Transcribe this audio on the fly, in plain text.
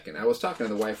second. I was talking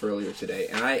to the wife earlier today,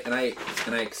 and I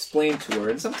explained to her.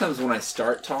 And sometimes when I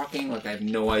start talking, like I have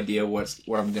no idea what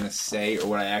I'm going to say or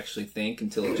what I actually think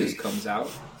until it just comes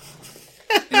out.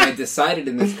 And I decided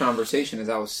in this conversation, as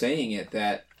I was saying it,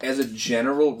 that as a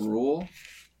general rule,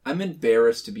 I'm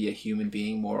embarrassed to be a human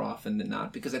being more often than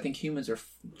not because I think humans are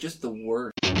just the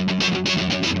worst.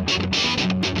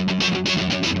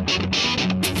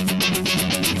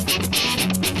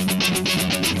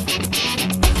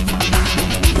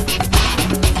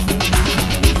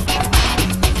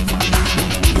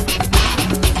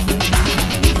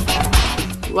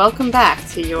 Welcome back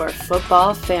to your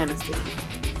football fantasy.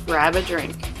 Grab a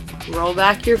drink, roll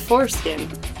back your foreskin,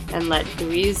 and let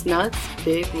Dwee's Nuts,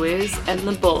 Big Wiz, and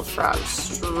the Bullfrog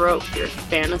stroke your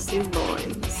fantasy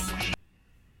loins.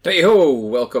 Hey ho!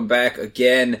 Welcome back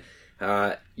again.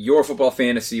 Your football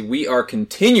fantasy. We are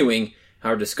continuing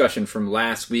our discussion from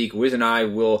last week. Wiz and I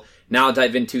will now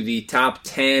dive into the top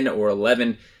 10 or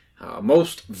 11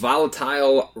 most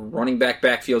volatile running back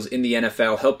backfields in the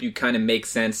NFL. Help you kind of make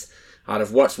sense out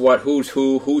of what's what, who's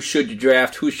who should you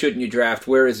draft, who shouldn't you draft,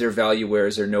 where is there value, where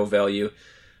is there no value,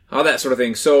 all that sort of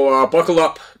thing. So buckle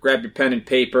up, grab your pen and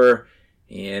paper,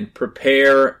 and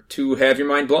prepare to have your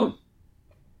mind blown.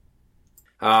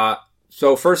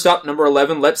 So first up, number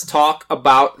 11, let's talk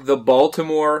about the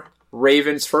Baltimore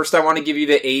Ravens. First, I want to give you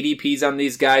the ADPs on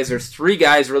these guys. There's three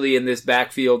guys really in this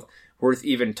backfield worth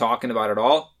even talking about at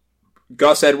all.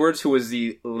 Gus Edwards, who was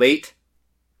the late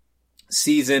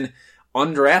season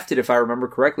undrafted, if I remember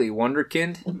correctly,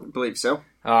 wonderkind. I believe so.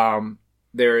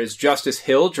 There is Justice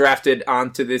Hill, drafted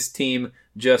onto this team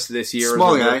just this year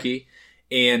Small as a guy. rookie.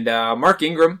 And Mark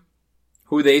Ingram,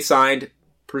 who they signed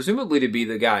presumably to be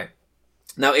the guy.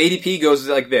 Now, ADP goes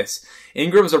like this.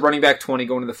 Ingram's a running back 20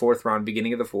 going to the fourth round,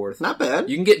 beginning of the fourth. Not bad.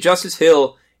 You can get Justice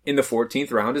Hill in the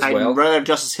 14th round as well. I'd rather have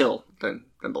Justice Hill than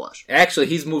Balash. Actually,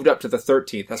 he's moved up to the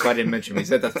 13th. That's why I didn't mention him.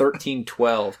 He's at the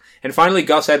 13-12. And finally,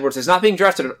 Gus Edwards is not being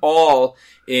drafted at all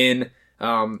in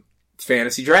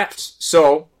fantasy drafts.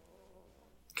 So,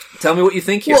 tell me what you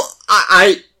think here. Well,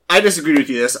 I disagree with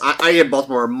you this. I give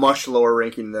Baltimore a much lower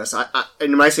ranking than this. And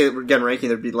when I say again ranking,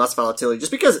 there'd be less volatility.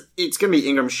 Just because it's going to be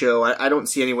Ingram's show, I don't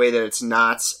see any way that it's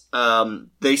not.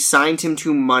 They signed him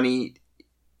to money,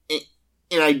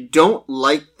 and I don't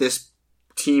like this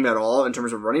team at all in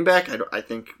terms of running back. I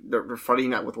think they're fighting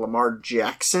that with Lamar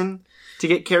Jackson to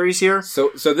get carries here.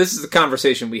 So this is the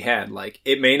conversation we had. Like,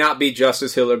 it may not be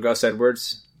Justice Hill or Gus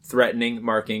Edwards threatening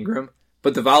Mark Ingram,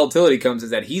 but the volatility comes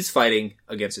is that he's fighting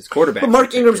against his quarterback. But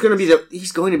Mark Ingram's going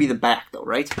to be the back though,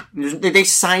 right? They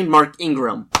signed Mark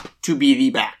Ingram to be the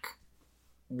back.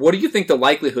 What do you think the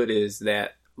likelihood is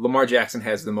that Lamar Jackson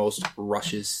has the most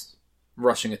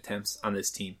rushing attempts on this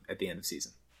team at the end of the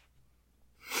season?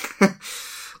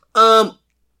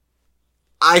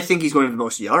 I think he's going to have the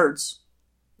most yards.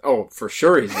 Oh, for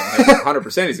sure he's going to have 100%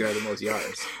 he's going to have the most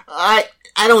yards. I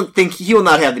don't think he will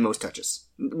not have the most touches.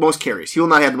 Most carries. He will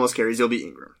not have the most carries. It'll be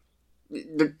Ingram.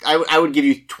 I would give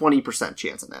you 20%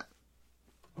 chance on that.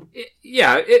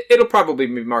 It'll probably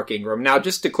be Mark Ingram. Now,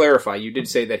 just to clarify, you did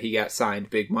say that he got signed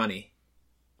big money.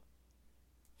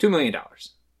 $2 million.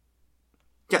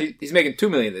 Yeah. He's making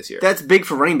 $2 million this year. That's big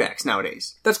for running backs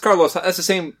nowadays. That's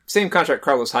the same contract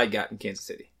Carlos Hyde got in Kansas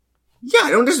City. Yeah,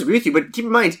 I don't disagree with you, but keep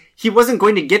in mind, he wasn't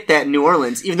going to get that in New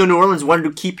Orleans, even though New Orleans wanted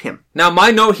to keep him. Now, my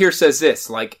note here says this.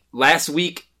 Like, last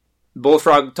week,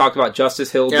 Bullfrog talked about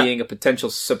Justice Hill being a potential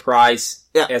surprise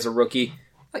as a rookie.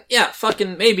 Like, yeah,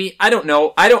 fucking maybe. I don't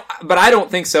know. But I don't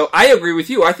think so. I agree with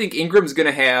you. I think Ingram's going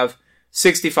to have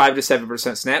 65 to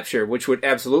 7% snap share, which would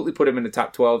absolutely put him in the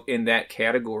top 12 in that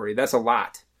category. That's a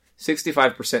lot.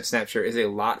 65% snap share is a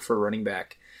lot for a running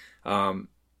back.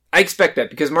 I expect that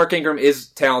because Mark Ingram is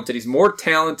talented. He's more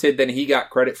talented than he got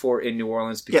credit for in New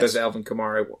Orleans because Alvin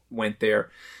Kamara went there.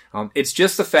 It's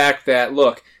just the fact that,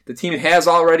 look, the team has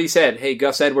already said, hey,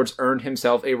 Gus Edwards earned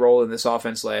himself a role in this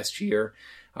offense last year.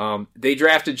 They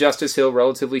drafted Justice Hill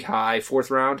relatively high, 4th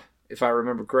round, if I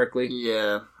remember correctly.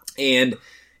 Yeah.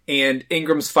 And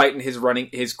Ingram's fighting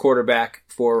his quarterback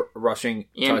for rushing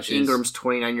touches. And Ingram's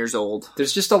 29 years old.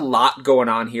 There's just a lot going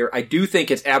on here. I do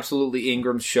think it's absolutely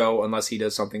Ingram's show unless he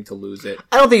does something to lose it.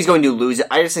 I don't think he's going to lose it.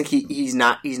 I just think he's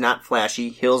not flashy.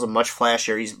 Hill's a much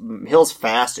flashier. Hill's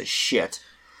fast as shit.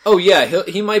 Oh yeah,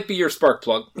 he might be your spark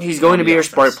plug. He's going to be your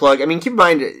spark plug. I mean, keep in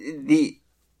mind the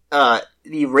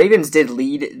Ravens did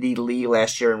lead the league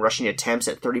last year in rushing attempts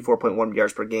at 34.1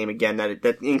 yards per game. Again,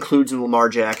 that includes Lamar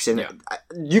Jackson. Yeah.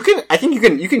 I think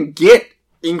you can get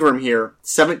Ingram here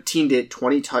 17 to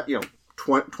 20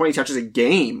 20 touches a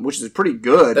game, which is pretty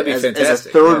good as a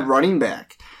third running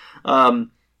back.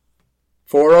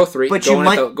 403. But you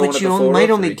might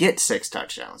only get 6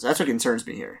 touchdowns. That's what concerns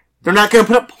me here. They're not going to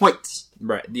put up points.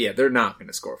 Right, yeah, they're not going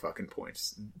to score fucking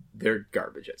points. They're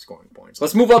garbage at scoring points.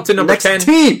 Let's move up to number 10.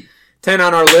 Team! 10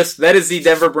 on our list. That is the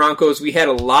Denver Broncos. We had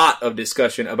a lot of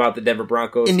discussion about the Denver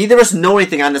Broncos. And neither of us know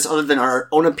anything on this other than our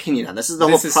own opinion on this. This is the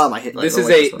whole problem I hate.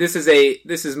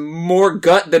 This is more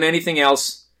gut than anything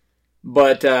else.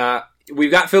 But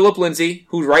we've got Phillip Lindsay,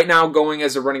 who's right now going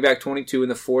as a running back 22 in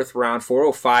the 4th round,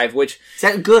 405, which... Is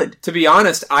that good? To be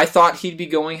honest, I thought he'd be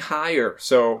going higher.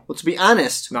 So, well, to be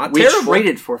honest, not we terrible.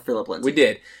 traded for Phillip Lindsay. We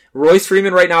did. Royce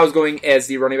Freeman right now is going as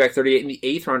the running back 38 in the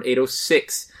 8th round,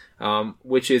 806,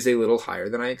 which is a little higher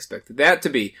than I expected that to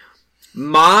be.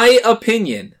 My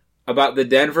opinion about the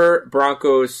Denver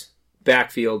Broncos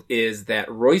backfield is that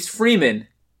Royce Freeman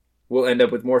will end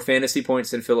up with more fantasy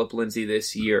points than Phillip Lindsay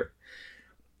this year.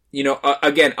 You know,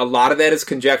 again, a lot of that is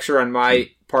conjecture on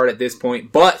my part at this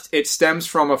point, but it stems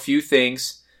from a few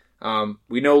things.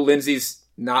 We know Lindsay's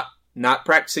not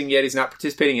practicing yet. He's not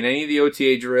participating in any of the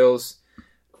OTA drills.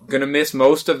 Going to miss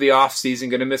most of the offseason.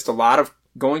 Going to miss a lot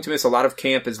of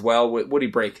camp as well. What did he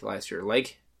break last year?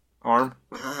 Leg? Arm?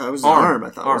 It was arm, I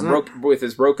thought. With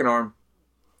his broken arm.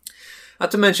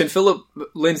 Not to mention, Phillip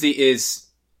Lindsay is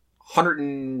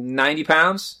 190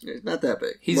 pounds. Not that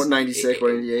big. He's 196,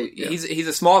 198. Yeah. He's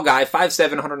a small guy,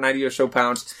 5'7", 190 or so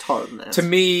pounds. It's taller than that. To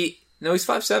me, no, he's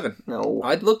 5'7". No.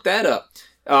 I'd look that up.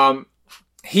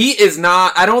 He is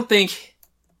not, I don't think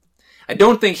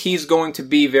he's going to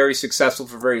be very successful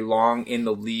for very long in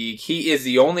the league. He is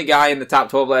the only guy in the top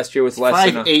 12 last year with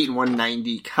less than 5'8",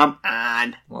 190. Come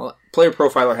on. Well, Player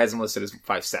Profiler has him listed as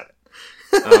 5'7".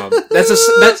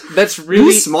 That's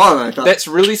really small than I thought. That's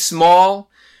really small.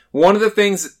 One of the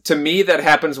things to me that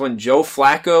happens when Joe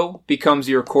Flacco becomes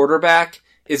your quarterback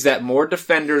is that more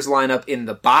defenders line up in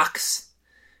the box.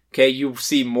 Okay, you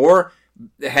see more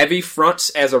heavy fronts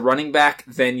as a running back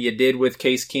than you did with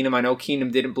Case Keenum. I know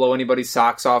Keenum didn't blow anybody's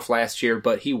socks off last year,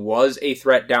 but he was a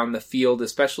threat down the field,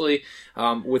 especially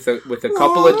with a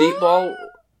couple of deep ball.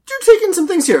 You're taking some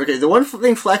things here. Okay, the one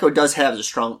thing Flacco does have is a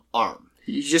strong arm.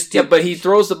 But he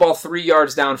throws the ball 3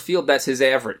 yards downfield. That's his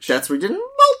average. That's what he did in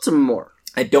Baltimore.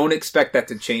 I don't expect that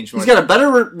to change much. He's got a better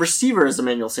receiver as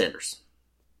Emmanuel Sanders.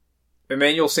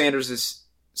 Emmanuel Sanders is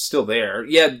still there.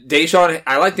 Yeah,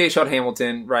 I like Deshaun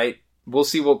Hamilton, right? We'll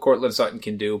see what Cortland Sutton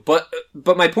can do. But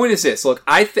my point is this. Look,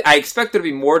 I expect there to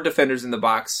be more defenders in the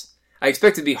box. I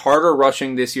expect it to be harder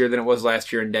rushing this year than it was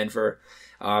last year in Denver.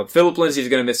 Phillip Lindsay is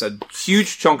going to miss a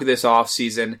huge chunk of this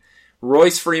offseason.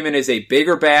 Royce Freeman is a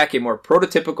bigger back, a more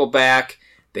prototypical back.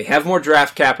 They have more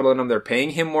draft capital in him. They're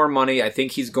paying him more money. I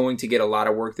think he's going to get a lot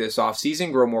of work this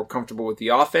offseason, grow more comfortable with the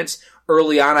offense.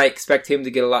 Early on, I expect him to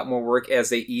get a lot more work as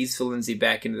they ease Lindsay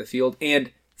back into the field.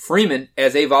 And Freeman,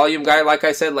 as a volume guy, like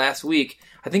I said last week,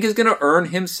 I think is going to earn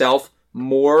himself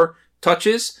more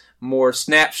touches, more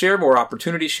snap share, more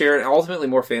opportunity share, and ultimately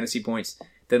more fantasy points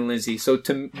than Lindsay.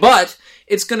 But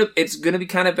it's going to be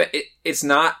kind of, it's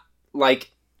not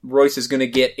like Royce is going to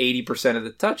get 80% of the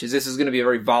touches. This is going to be a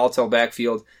very volatile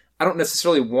backfield. I don't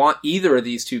necessarily want either of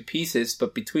these two pieces,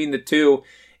 but between the two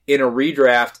in a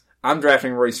redraft, I'm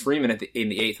drafting Royce Freeman in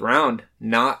the 8th round,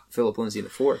 not Phillip Lindsay in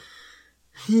the 4th.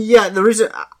 Yeah, the reason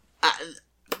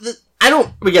I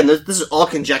don't. Again, this is all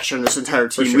conjecture in this entire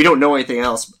team. Sure. We don't know anything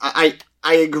else.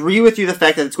 I agree with you the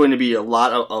fact that it's going to be a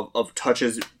lot of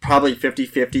touches, probably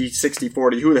 50-50,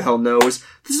 60-40, who the hell knows.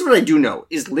 This is what I do know,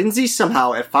 is Lindsay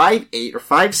somehow at 5'8" or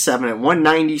 5'7" at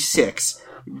 196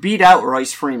 beat out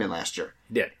Royce Freeman last year.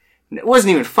 He did. It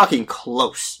wasn't even fucking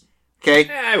close. Okay?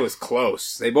 Yeah, it was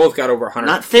close. They both got over 100.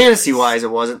 Not fantasy-wise,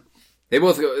 it wasn't. They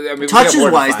both,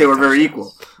 touches-wise, they were very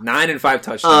equal. 9 and 5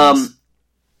 touchdowns.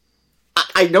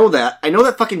 I know that. I know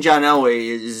that fucking John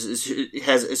Elway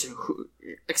has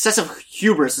excessive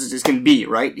hubris as can be,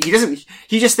 right?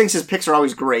 He just thinks his picks are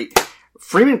always great.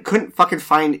 Freeman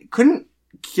couldn't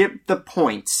get the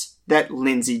points that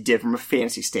Lindsay did from a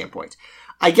fantasy standpoint.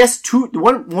 I guess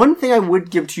one thing I would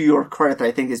give to your credit that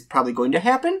I think is probably going to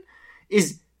happen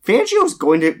is Fangio's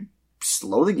going to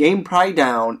slow the game probably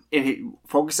down and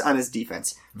focus on his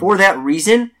defense. For that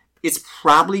reason, it's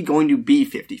probably going to be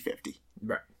 50-50.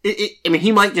 Right. I mean,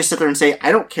 he might just sit there and say,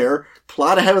 I don't care.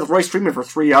 Plot ahead with Royce Freeman for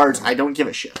 3 yards. I don't give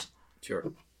a shit.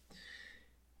 Sure.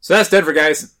 So that's Denver,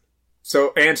 guys.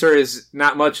 So answer is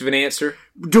not much of an answer.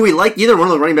 Do we like either one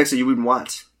of the running backs that you would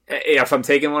want? Yeah, if I'm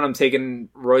taking one, I'm taking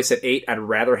Royce at 8. I'd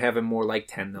rather have him more like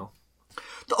 10, though.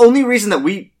 The only reason that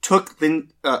we took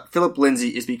Phillip Lindsay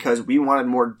is because we wanted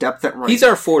more depth at running. He's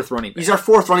our 4th running back. He's our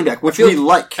 4th running back, which we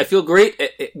like. I feel great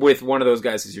with one of those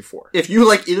guys as your 4. If you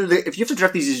like if you have to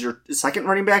draft these as your 2nd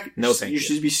running back, no, thank you. You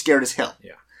should be scared as hell.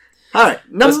 Yeah. All right,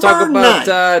 let's talk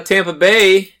about Tampa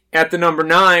Bay at the number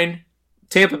 9.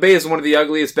 Tampa Bay is one of the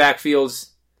ugliest backfields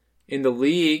in the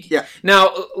league. Yeah.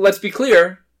 Now, let's be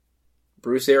clear.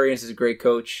 Bruce Arians is a great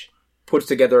coach, puts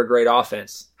together a great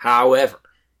offense. However,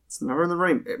 it's never the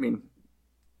running. I mean,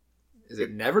 is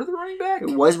it never the running back? It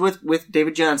was with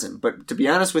David Johnson, but to be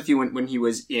honest with you, when he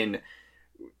was in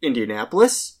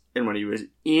Indianapolis and when he was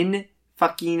in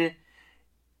fucking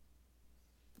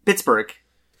Pittsburgh,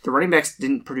 the running backs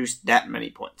didn't produce that many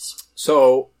points.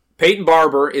 So Peyton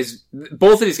Barber is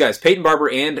both of these guys. Peyton Barber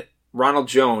and Ronald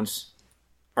Jones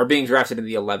are being drafted in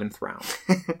the 11th round.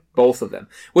 Both of them.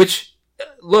 Which,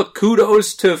 look,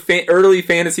 kudos to early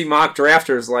fantasy mock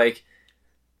drafters. Like,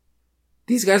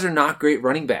 these guys are not great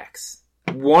running backs.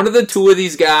 One of the two of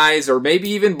these guys, or maybe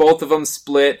even both of them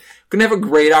split, can have a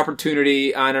great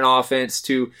opportunity on an offense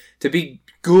to be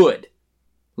good.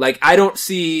 Like, I don't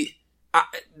see...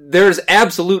 there's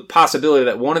absolute possibility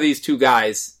that one of these two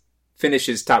guys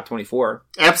finishes top 24.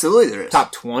 Absolutely there is.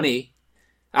 Top 20.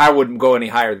 I wouldn't go any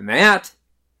higher than that.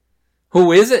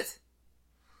 Who is it?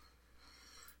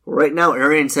 Right now,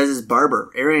 Arian says it's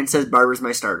Barber. Arian says Barber's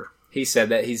my starter. He said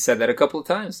that. He said that a couple of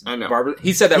times. I know. Barber.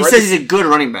 He said that. He says he's a good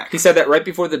running back. He said that right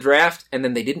before the draft, and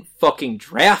then they didn't fucking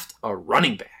draft a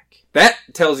running back. That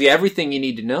tells you everything you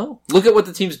need to know. Look at what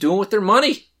the team's doing with their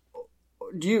money.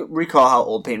 Do you recall how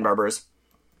old Peyton Barber is?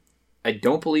 I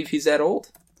don't believe he's that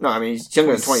old. No, I mean, he's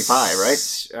younger than 25,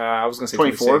 right? I was going to say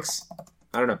 24.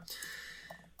 I don't know.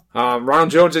 Ronald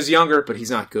Jones is younger, but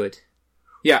he's not good.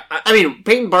 Yeah. I mean,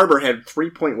 Peyton Barber had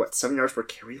 7 yards per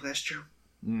carry last year?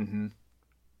 Mm-hmm.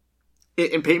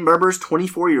 And Peyton Barber's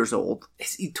 24 years old.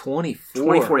 Is he 24?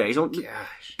 24, yeah.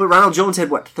 Gosh. But Ronald Jones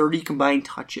had, 30 combined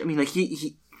touches? I mean, like,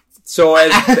 he... So,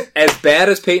 as bad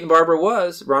as Peyton Barber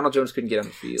was, Ronald Jones couldn't get on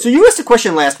the field. So, you asked a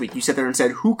question last week. You sat there and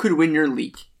said, who could win your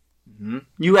league? Mm-hmm.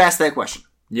 You asked that question.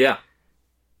 Yeah.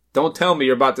 Don't tell me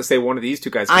you're about to say one of these two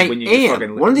guys could win your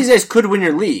fucking league. One of these guys could win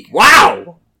your league.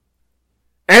 Wow!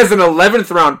 As an 11th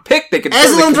round pick, they could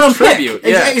certainly contribute.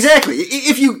 Yeah. Exactly.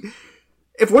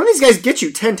 If one of these guys gets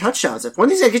you 10 touchdowns, if one of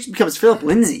these guys becomes Philip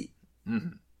Lindsay,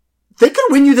 they could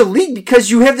win you the league because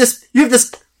you have this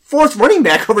fourth running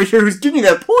back over here who's giving you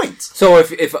that point. So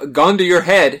if gun to your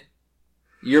head,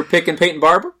 you're picking Peyton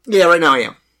Barber? Yeah, right now I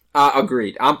am.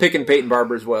 Agreed. I'm picking Peyton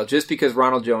Barber as well, just because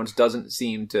Ronald Jones doesn't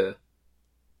seem to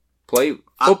play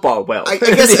football well. I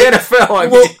guess in the NFL.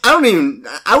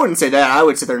 I wouldn't say that. I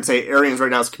would sit there and say Arians right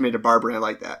now is committed to Barber, and I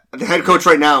like that. The head coach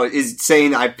right now is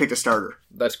saying I picked a starter.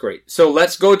 That's great. So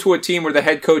let's go to a team where the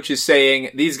head coach is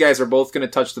saying these guys are both going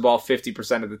to touch the ball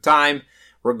 50% of the time,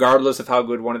 regardless of how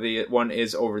good one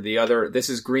is over the other. This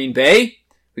is Green Bay.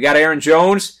 We got Aaron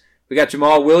Jones. We got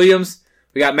Jamal Williams.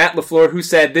 We got Matt LaFleur, who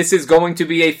said this is going to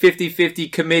be a 50-50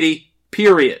 committee,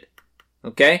 period.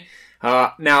 Okay?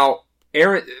 Now,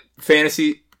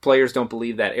 fantasy players don't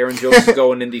believe that. Aaron Jones is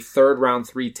going in the 3rd round,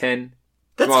 310.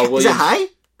 Jamal Williams. Is that high?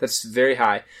 That's very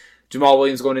high. Jamal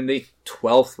Williams going in the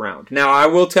 12th round. Now, I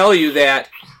will tell you that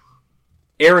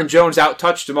Aaron Jones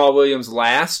outtouched Jamal Williams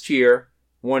last year,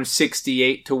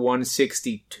 168 to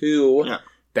 162. Yeah.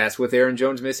 That's with Aaron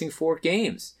Jones missing 4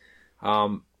 games.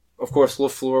 Of course,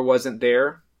 LaFleur wasn't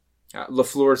there.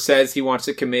 LaFleur says he wants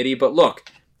a committee, but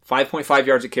look, 5.5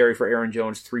 yards a carry for Aaron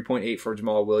Jones, 3.8 for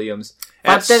Jamal Williams.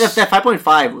 That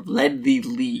 5.5 led the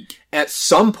league. At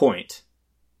some point,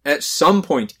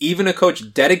 even a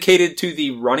coach dedicated to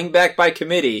the running back by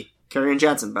committee, Kerryon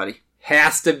Johnson, buddy,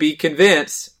 has to be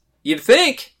convinced. You'd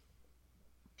think.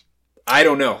 I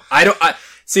don't know. I don't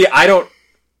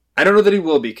know that he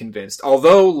will be convinced.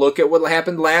 Although, look at what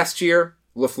happened last year.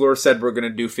 LaFleur said we're going to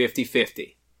do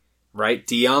 50-50. Right?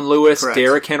 Deion Lewis, correct.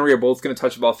 Derrick Henry are both going to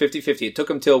touch the ball 50-50. It took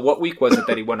him till what week was it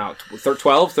that he went out?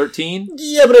 12, 13?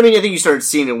 Yeah, but I mean, I think you started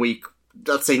seeing in week,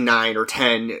 let's say 9 or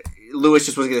 10, Lewis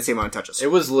just wasn't getting the same amount of touches.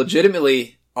 It was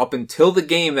legitimately up until the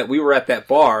game that we were at that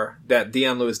bar that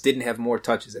Deion Lewis didn't have more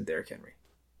touches than Derrick Henry.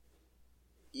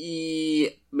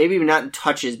 Maybe not in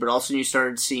touches, but also you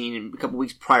started seeing a couple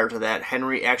weeks prior to that,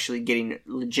 Henry actually getting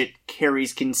legit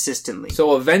carries consistently.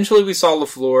 So eventually we saw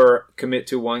LaFleur commit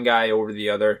to one guy over the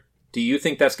other. Do you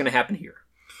think that's going to happen here?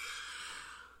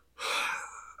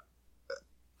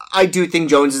 I do think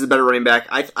Jones is a better running back.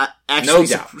 I actually, no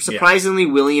doubt. Surprisingly,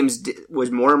 yeah. Williams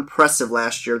was more impressive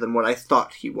last year than what I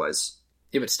thought he was.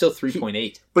 Yeah, but still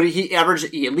 3.8. But he averaged,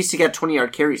 at least he got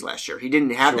 20-yard carries last year. He didn't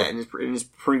have that in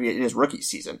his rookie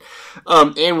season.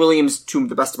 And Williams, to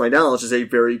the best of my knowledge, is a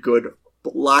very good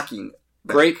blocking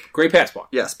back. Great pass block.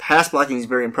 Yes, pass blocking is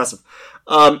very impressive.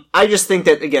 I just think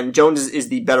that, again, Jones is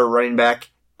the better running back.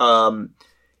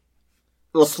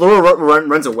 LaFleur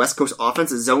runs a West Coast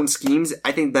offense, a zone schemes.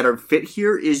 I think better fit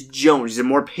here is Jones. He's a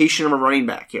more patient of a running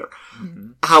back here.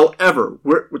 Mm-hmm. However,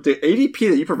 with the ADP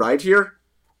that you provide here,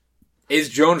 is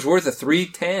Jones worth a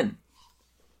 310?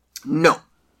 No.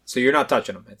 So you're not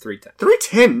touching him at 310.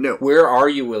 310, no. Where are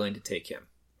you willing to take him?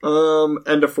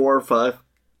 End of 4 or 5.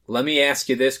 Let me ask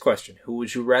you this question: who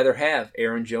would you rather have,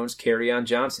 Aaron Jones, Kerryon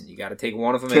Johnson? You got to take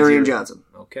one of them. Kerryon Johnson.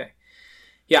 Okay.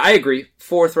 Yeah, I agree.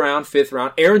 4th round, 5th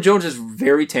round. Aaron Jones is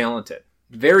very talented.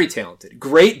 Very talented.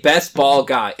 Great best ball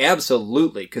guy.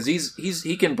 Absolutely. Because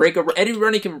he can break over any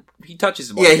run he touches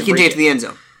the ball. Yeah, he can take it to the end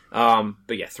zone.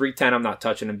 But yeah, 310, I'm not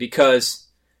touching him because,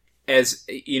 as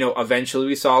you know, eventually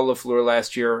we saw LaFleur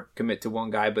last year commit to one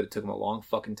guy, but it took him a long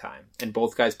fucking time. And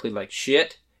both guys played like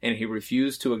shit, and he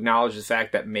refused to acknowledge the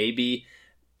fact that maybe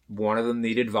one of them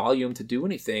needed volume to do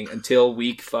anything until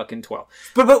week fucking 12.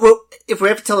 But if we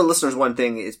have to tell the listeners one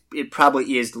thing, it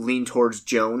probably is lean towards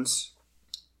Jones.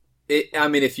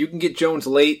 If you can get Jones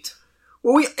late,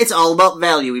 well, it's all about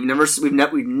value. We've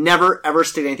never ever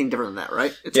stated anything different than that,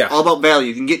 right? It's all about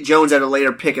value. If you can get Jones at a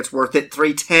later pick, it's worth it.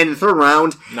 310, 3rd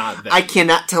round. Not bad. I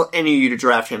cannot tell any of you to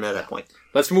draft him at that point.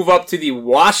 Let's move up to the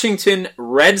Washington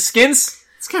Redskins.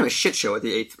 It's kind of a shit show at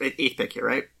the 8th pick here,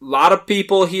 right? A lot of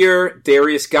people here.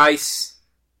 Darius Geis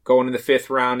going in the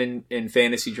 5th round in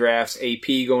fantasy drafts.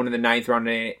 AP going in the 9th round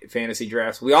in fantasy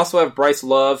drafts. We also have Bryce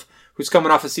Love, who's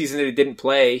coming off a season that he didn't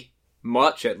play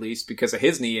much, at least, because of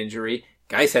his knee injury.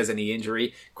 Geis has a knee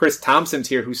injury. Chris Thompson's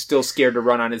here, who's still scared to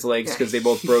run on his legs because they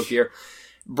both broke here.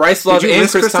 Bryce Love and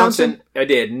Chris Thompson, I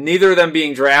did. Neither of them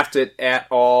being drafted at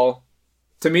all.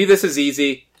 To me, this is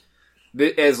easy.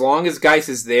 As long as Geis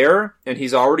is there, and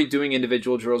he's already doing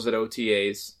individual drills at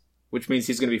OTAs, which means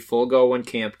he's going to be full go when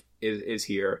camp is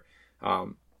here.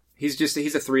 He's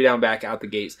a 3-down back out the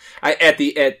gates.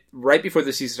 Right before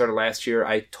the season started last year,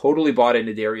 I totally bought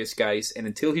into Darius Geis, and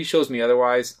until he shows me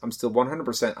otherwise, I'm still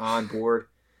 100% on board.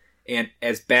 And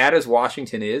as bad as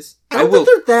Washington is, I don't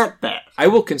think they're that bad. I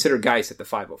will consider Geis at the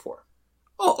 504.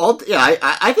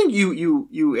 I think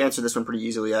you answered this one pretty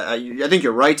easily. I think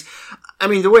you're right. I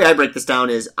mean, the way I break this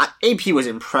down is AP was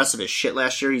impressive as shit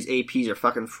last year. These APs are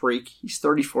fucking freak. He's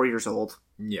 34 years old.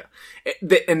 Yeah.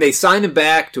 And they signed him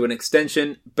back to an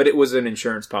extension, but it was an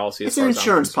insurance policy. It's an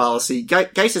insurance policy.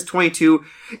 Geis is 22.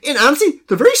 And honestly,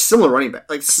 they're very similar running back,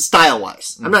 like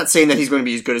style-wise. I'm not saying that he's going to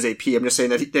be as good as AP. I'm just saying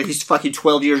that he's fucking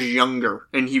 12 years younger.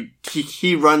 And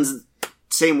he runs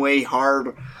same way,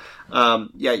 hard. To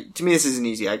me, this isn't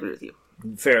easy. I agree with you.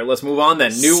 Fair. Let's move on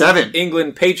then. New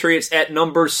England Patriots at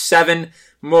number 7,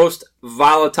 most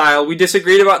volatile. We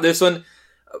disagreed about this one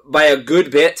by a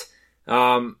good bit.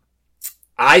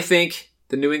 I think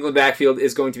the New England backfield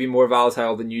is going to be more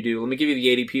volatile than you do. Let me give you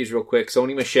the ADPs real quick.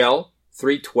 Sony Michel,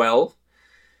 312.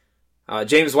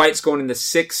 James White's going in the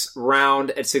 6th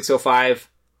round at 605.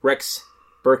 Rex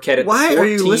Burkhead at 14. Why are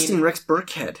you listing Rex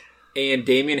Burkhead? And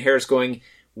Damian Harris going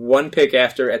one pick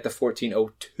after at the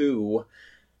 1402.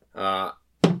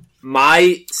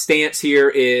 My stance here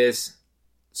is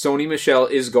Sony Michel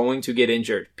is going to get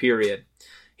injured, period.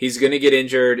 He's going to get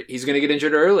injured. He's going to get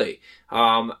injured early.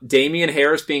 Damian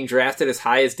Harris being drafted as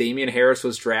high as Damian Harris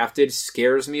was drafted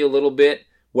scares me a little bit.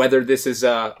 Whether this is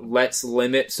let's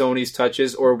limit Sony's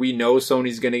touches or we know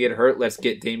Sony's going to get hurt, let's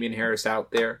get Damian Harris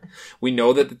out there. We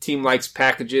know that the team likes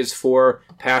packages for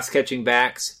pass-catching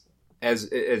backs.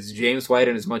 As James White,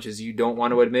 and as much as you don't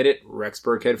want to admit it, Rex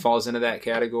Burkhead falls into that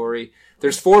category.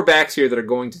 There's 4 backs here that are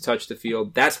going to touch the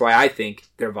field. That's why I think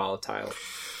they're volatile.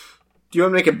 Do you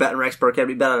want to make a bet on Rex Burkhead?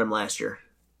 We bet on him last year.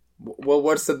 Well,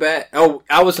 what's the bet? Oh,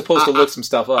 I was supposed to look some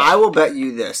stuff up. I will bet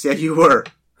you this. Yeah, you were.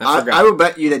 I will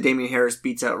bet you that Damian Harris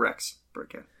beats out Rex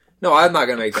Burkhead. No, I'm not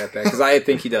going to make that bet because I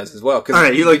think he does as well. All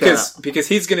right, you look that up. Because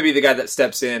he's going to be the guy that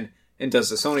steps in and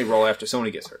does the Sony role after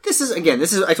Sony gets hurt. This is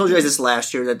I told you guys this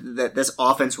last year that this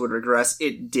offense would regress.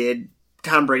 It did.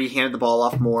 Tom Brady handed the ball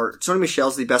off more. Sony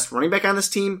Michel's the best running back on this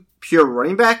team. Pure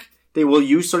running back. They will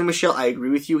use Sony Michel. I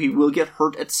agree with you. He will get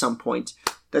hurt at some point.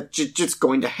 That's just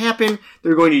going to happen.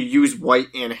 They're going to use White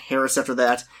and Harris after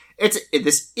that.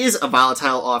 This is a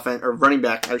volatile offense, or running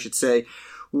back, I should say.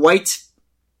 White's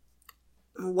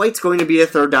going to be a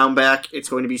 3rd down back. It's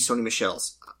going to be Sony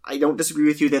Michel's. I don't disagree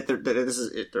with you that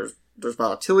there's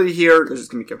volatility here. There's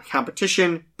going to be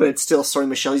competition, but it's still Sony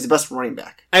Michel. He's the best running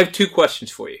back. I have 2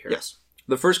 questions for you here. Yes.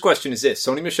 The first question is this.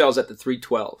 Sony Michel's at the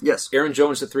 312. Yes. Aaron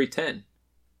Jones at 310.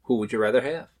 Who would you rather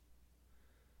have?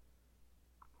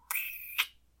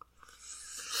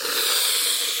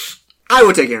 I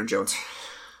would take Aaron Jones.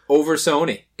 Over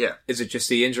Sony? Yeah. Is it just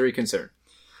the injury concern?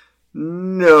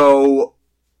 No.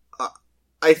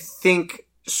 I think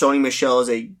Sony Michel is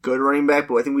a good running back,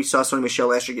 but I think we saw Sony Michel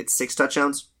last year get 6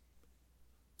 touchdowns.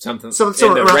 Something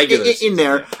in the regular season,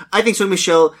 there. Yeah. I think Sony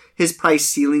Michel, his price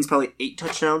ceiling's probably 8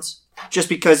 touchdowns, just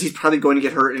because he's probably going to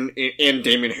get hurt, and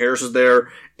Damian Harris is there,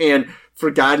 and for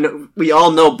God, we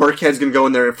all know Burkhead's going to go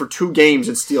in there for 2 games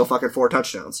and steal fucking 4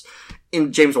 touchdowns.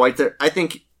 And James White there, I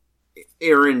think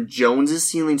Aaron Jones'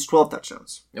 ceiling's 12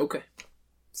 touchdowns. Okay.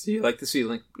 So you like the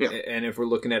ceiling. Yeah. And if we're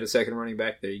looking at a second running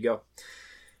back, there you go.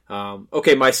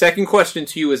 Okay, my second question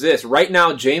to you is this. Right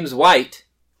now, James White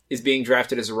is being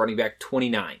drafted as a running back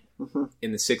 29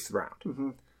 in the 6th round. Mm-hmm.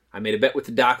 I made a bet with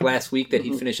the doc last week that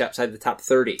he'd finish outside the top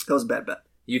 30. That was a bad bet.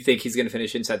 You think he's going to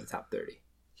finish inside the top 30?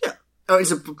 Yeah. Oh,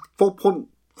 he's a full point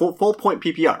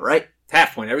PPR, right?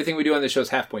 Half point. Everything we do on this show is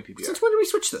half point PPR. Since when did we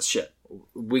switch this shit?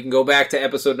 We can go back to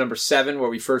episode number 7 where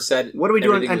we first said... What are we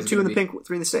doing on 2 in the pink,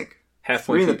 3 in the stink? Half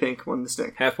point 3 in the pink, 1 in the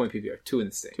stink. Half point PPR, 2 in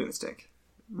the stink. 2 in the stink.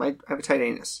 Might have a tight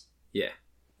anus. Yeah.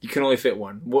 You can only fit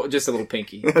one. Well, just a little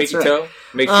pinky. That's pinky right. toe.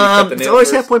 Make sure you cut the nail It's always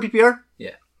first. half point PPR?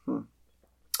 Yeah.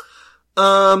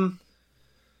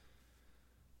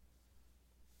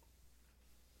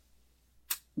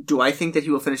 Do I think that he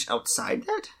will finish outside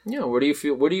that? Yeah, where do you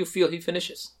feel he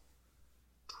finishes?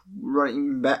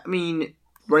 Running back 20,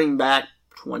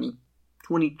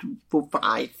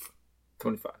 25.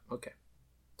 25. Okay.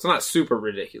 It's not super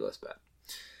ridiculous, but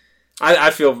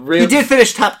I feel really... He did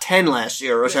finish top 10 last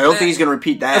year, which I don't think he's going to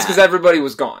repeat that. That's because everybody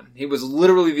was gone. He was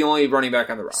literally the only running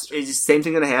back on the roster. Is the same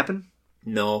thing going to happen?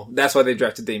 No. That's why they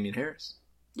drafted Damian Harris.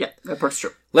 Yeah, that part's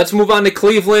true. Let's move on to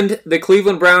Cleveland. The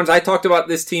Cleveland Browns. I talked about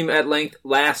this team at length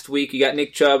last week. You got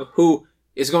Nick Chubb, who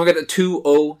is going to get the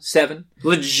 207.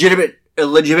 A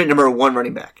legitimate number 1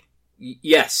 running back.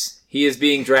 Yes. He is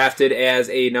being drafted as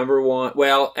a number 1.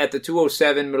 Well, at the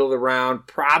 207, middle of the round.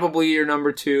 Probably your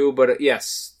number 2, but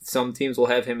yes, some teams will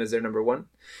have him as their number 1.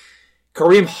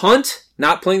 Kareem Hunt,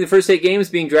 not playing the first 8 games,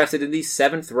 being drafted in the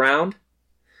 7th round.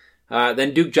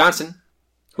 Then Duke Johnson,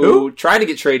 who tried to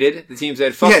get traded. The team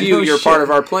said, fuck you, you're part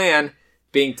of our plan,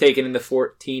 being taken in the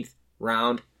 14th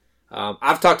round.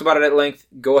 I've talked about it at length.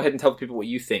 Go ahead and tell people what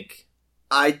you think.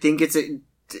 I think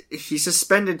he's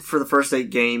suspended for the first 8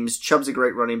 games. Chubb's a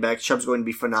great running back. Chubb's going to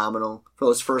be phenomenal for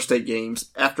those first 8 games.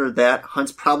 After that,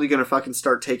 Hunt's probably going to fucking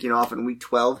start taking off in week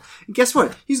 12. And guess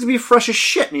what? He's going to be fresh as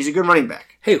shit, and he's a good running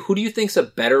back. Hey, who do you think's a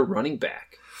better running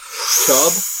back?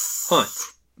 Chubb? Hunt?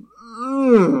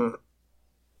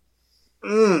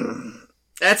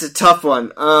 That's a tough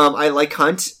one. I like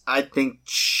Hunt. I think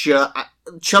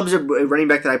Chubb's a running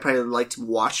back that I probably like to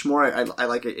watch more. I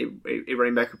like a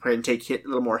running back who probably take a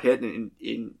little more hit and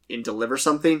deliver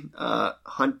something.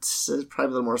 Hunt is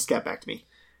probably a little more scat back to me.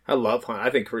 I love Hunt. I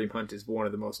think Kareem Hunt is one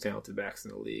of the most talented backs in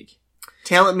the league.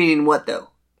 Talent meaning what, though?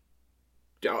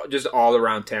 Just all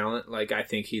around talent. Like, I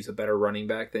think he's a better running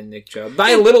back than Nick Chubb.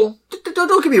 By a little.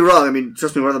 Don't get me wrong. I mean,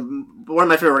 trust me, one of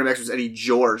my favorite running backs was Eddie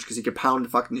George because he could pound the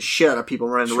fucking shit out of people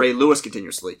running to Ray Lewis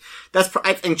continuously.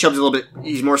 I think Chubb's a little bit,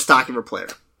 he's more stock of a player.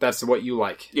 That's what you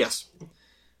like. Yes.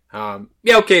 Yeah,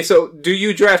 okay, so do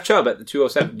you draft Chubb at the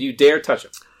 207? Do you dare touch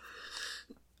him?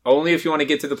 Only if you want to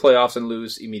get to the playoffs and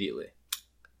lose immediately.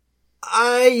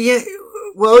 Yeah.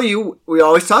 Well, we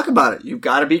always talk about it. You've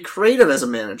got to be creative as a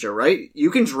manager, right?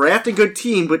 You can draft a good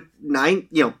team, but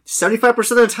 75%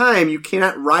 of the time, you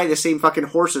cannot ride the same fucking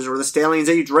horses or the stallions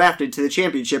that you drafted to the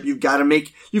championship. You've got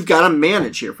to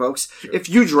manage here, folks. Sure. If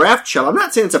you draft Chubb, I'm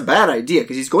not saying it's a bad idea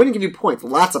because he's going to give you points,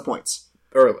 lots of points.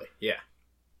 Early, yeah.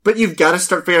 But you've got to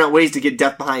start figuring out ways to get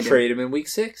depth behind him. Trade him in week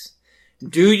 6.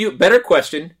 Better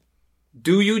question,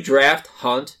 do you draft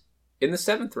Hunt in the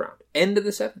 7th round? End of the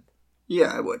 7th?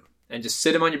 Yeah, I would. And just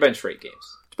sit him on your bench for 8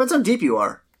 games. Depends how deep you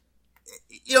are.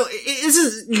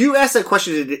 You asked that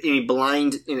question in a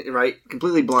blind, right?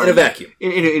 Completely blind. In a vacuum.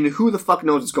 In who the fuck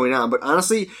knows what's going on. But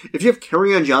honestly, if you have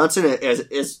Kerryon Johnson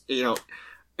as in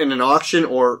an auction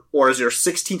or as your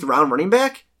 16th round running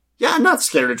back, yeah, I'm not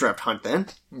scared to draft Hunt then.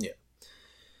 Yeah.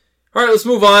 All right, let's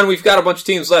move on. We've got a bunch of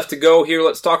teams left to go here.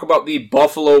 Let's talk about the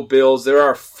Buffalo Bills. There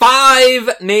are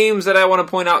 5 names that I want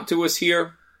to point out to us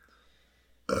here.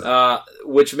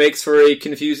 Which makes for a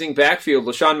confusing backfield.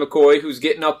 LaShawn McCoy, who's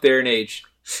getting up there in age.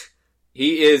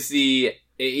 He's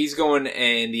going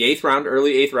in the 8th round,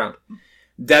 early 8th round.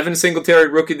 Devin Singletary,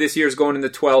 rookie this year, is going in the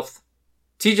 12th.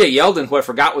 TJ Yeldon, who I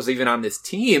forgot was even on this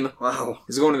team,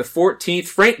 is going in the 14th.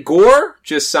 Frank Gore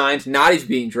just signed, not even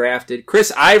being drafted.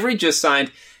 Chris Ivory just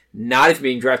signed, not even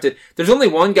being drafted. There's only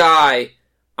one guy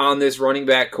on this running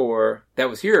back core that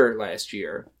was here last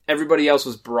year. Everybody else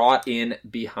was brought in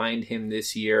behind him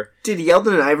this year. Did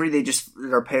Yeldon and Ivory,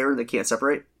 they're a pair and they can't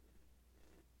separate?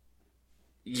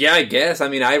 Yeah, I guess. I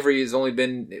mean, Ivory was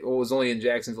only in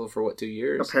Jacksonville for 2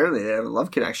 years? Apparently, they have a love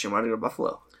connection. Why did he go to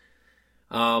Buffalo?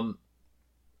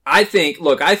 I think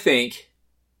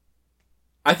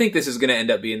this is going to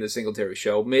end up being the Singletary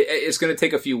show. It's going to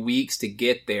take a few weeks to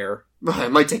get there.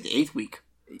 It might take the 8th week.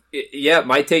 It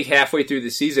might take halfway through the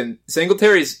season.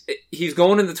 He's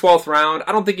going in the 12th round.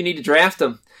 I don't think you need to draft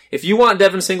him. If you want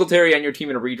Devin Singletary on your team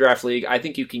in a redraft league, I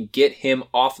think you can get him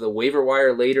off the waiver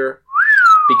wire later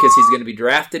because he's going to be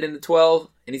drafted in the 12,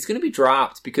 and he's going to be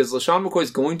dropped because LaShawn McCoy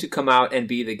is going to come out and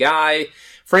be the guy.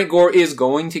 Frank Gore is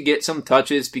going to get some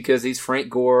touches because he's Frank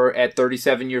Gore at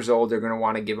 37 years old. They're going to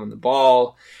want to give him the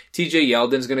ball. TJ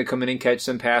Yeldon's going to come in and catch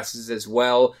some passes as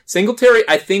well. Singletary,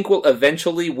 I think, will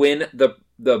eventually win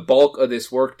the bulk of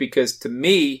this work because, to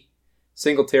me,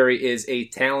 Singletary is a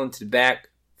talented back.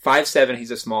 5'7",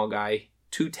 he's a small guy.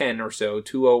 210 or so,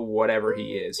 2-0, whatever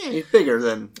he is. Yeah, he's bigger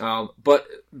than... But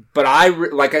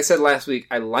like I said last week,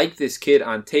 I like this kid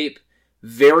on tape.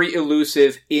 Very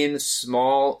elusive in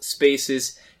small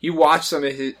spaces. You watch some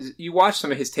of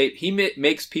his tape. He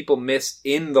makes people miss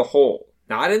in the hole.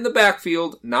 Not in the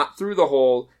backfield, not through the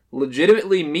hole.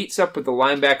 Legitimately meets up with the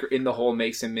linebacker in the hole,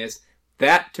 makes him miss.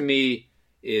 That, to me,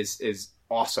 is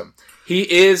awesome. He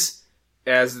is,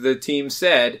 as the team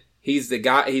said... He's the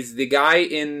guy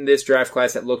in this draft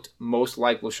class that looked most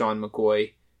like LaShawn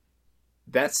McCoy.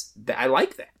 I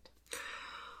like that.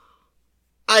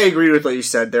 I agree with what you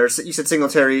said there. You said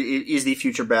Singletary is the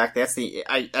future back. That's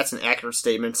an accurate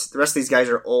statement. The rest of these guys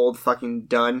are old, fucking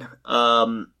done.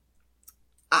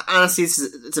 Honestly,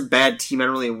 it's a bad team. I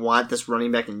don't really want this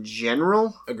running back in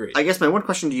general. Agreed. I guess my one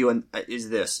question to you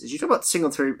is this. As you talk about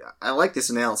Singletary, I like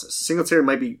this analysis. Singletary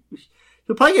might be...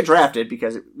 He'll probably get drafted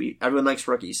because everyone likes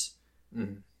rookies.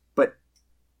 Mm-hmm.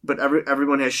 But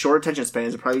everyone has short attention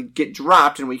spans. He'll probably get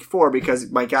dropped in week 4 because,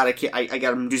 my God, I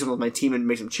got to do something with my team and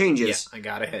make some changes. Yeah, I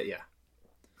got to hit, yeah.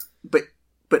 But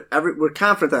we're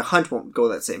confident that Hunt won't go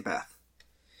that same path.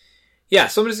 Yeah,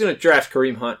 somebody's going to draft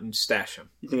Kareem Hunt and stash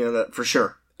him. You think of that for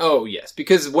sure? Oh, yes.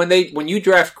 Because when you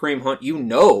draft Kareem Hunt, you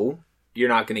know you're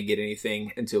not going to get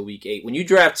anything until week 8. When you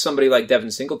draft somebody like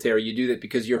Devin Singletary, you do that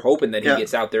because you're hoping that he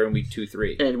gets out there in week 2,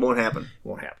 3. And it won't happen.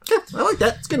 Yeah, I like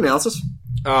that. It's good analysis.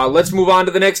 Let's move on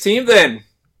to the next team then.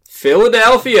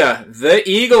 Philadelphia, the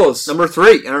Eagles. Number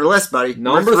 3 on our list, buddy.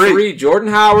 Number 3, Jordan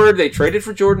Howard. They traded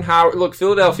for Jordan Howard. Look,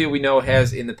 Philadelphia, we know,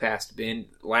 has in the past been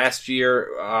last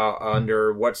year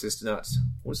under what's his nuts?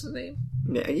 What's his name?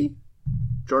 Nagy?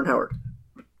 Jordan Howard.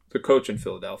 The coach in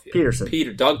Philadelphia.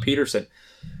 Doug Peterson.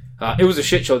 It was a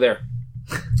shit show there.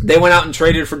 They went out and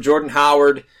traded for Jordan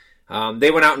Howard. They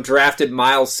went out and drafted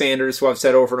Miles Sanders, who I've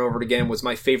said over and over again was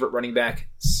my favorite running back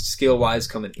skill-wise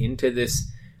coming into this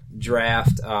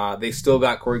draft. They still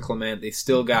got Corey Clement. They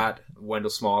still got Wendell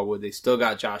Smallwood. They still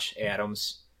got Josh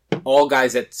Adams. All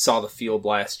guys that saw the field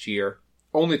last year.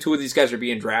 Only 2 of these guys are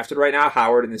being drafted right now.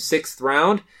 Howard in the 6th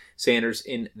round. Sanders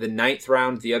in the 9th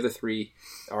round. The other 3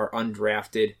 are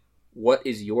undrafted. What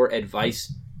is your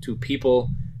advice to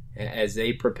people as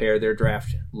they prepare their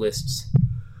draft lists?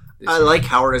 I like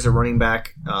Howard as a running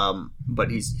back,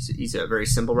 but he's a very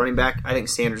simple running back. I think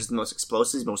Sanders is the most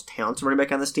explosive, most talented running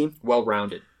back on this team.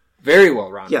 Well-rounded. Very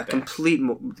well-rounded. Yeah, complete.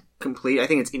 I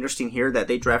think it's interesting here that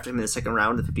they drafted him in the 2nd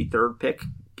round, the 53rd pick.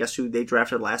 Guess who they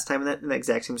drafted last time in that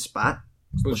exact same spot?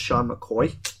 LaShawn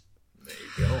McCoy. There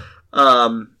you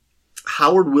go.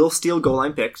 Howard will steal goal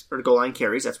line picks, or goal line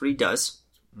carries. That's what he does.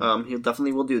 He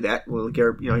definitely will do that.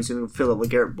 He's going to fill the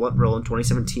LeGarrette Blount role in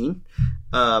 2017.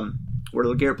 Where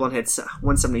LeGarrette Blount had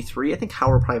 173. I think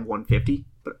Howard probably had 150.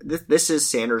 But this is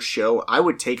Sanders' show. I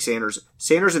would take Sanders.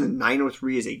 Sanders in the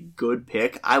 903 is a good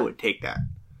pick. I would take that.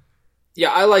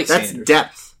 Yeah, I like Sanders. That's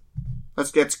depth.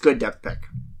 That's good depth pick.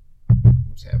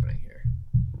 What's happening here?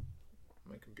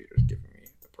 My computer's giving me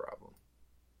a problem.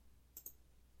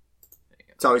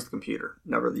 It's always the computer,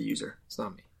 never the user. It's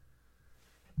not me.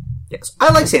 Yes,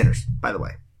 I like Sanders. By the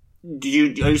way, are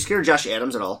you scared of Josh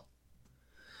Adams at all?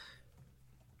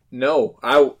 No,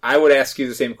 I would ask you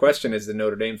the same question as the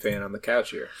Notre Dame fan on the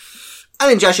couch here. I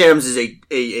think Josh Adams is a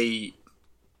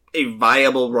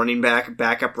viable running back,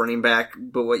 backup running back.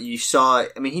 But what you saw,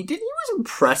 I mean, he was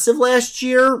impressive last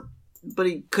year, but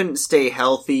he couldn't stay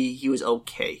healthy. He was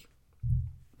okay,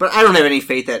 but I don't have any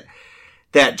faith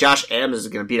that Josh Adams is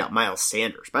going to beat out Miles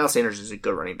Sanders. Miles Sanders is a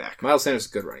good running back.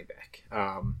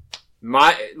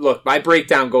 My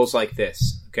breakdown goes like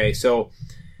this. Okay, so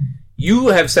you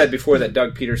have said before that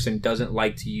Doug Peterson doesn't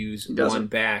like to use one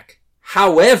back.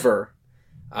 However,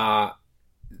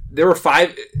 there were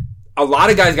 5. A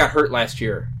lot of guys got hurt last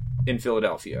year in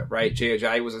Philadelphia, right? Jay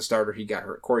Ajayi was a starter, he got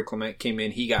hurt. Corey Clement came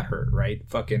in, he got hurt, right?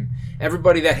 Fucking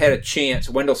everybody that had a chance.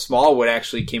 Wendell Smallwood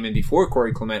actually came in before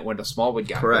Corey Clement. Wendell Smallwood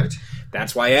got hurt.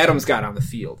 That's why Adams got on the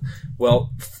field.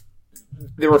 Well,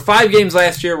 there were 5 games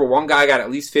last year where one guy got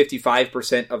at least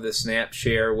 55% of the snap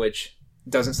share, which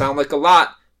doesn't sound like a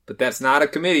lot, but that's not a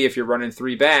committee if you're running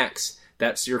 3 backs.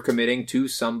 That's you're committing to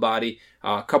somebody.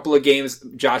 A couple of games,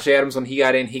 Josh Adams, when he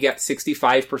got in, he got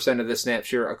 65% of the snap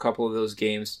share a couple of those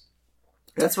games.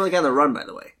 That's really got the run, by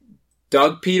the way.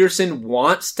 Doug Peterson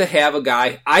wants to have a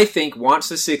guy, I think,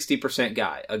 wants a 60%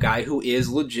 guy. A guy who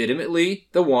is legitimately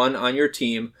the one on your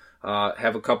team.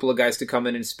 Have a couple of guys to come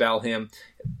in and spell him.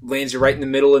 Lands you right in the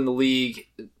middle in the league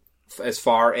as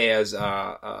far as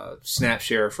snap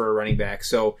share for a running back.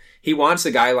 So he wants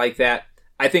a guy like that.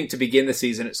 I think to begin the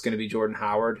season, it's going to be Jordan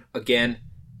Howard. Again,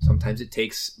 sometimes it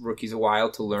takes rookies a while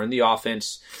to learn the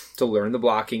offense, to learn the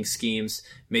blocking schemes.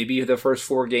 Maybe the first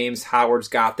 4 games, Howard's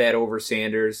got that over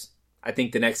Sanders. I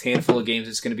think the next handful of games,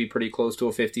 it's going to be pretty close to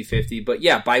a 50-50. But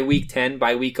yeah, by week 10,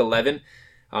 by week 11,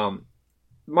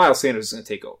 Miles Sanders is going to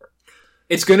take over.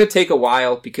 It's going to take a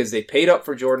while because they paid up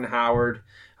for Jordan Howard,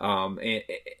 and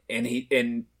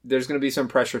there's going to be some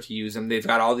pressure to use him. They've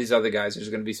got all these other guys. There's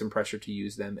going to be some pressure to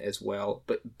use them as well.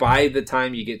 But by the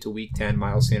time you get to week 10,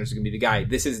 Miles Sanders is going to be the guy.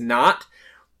 This is not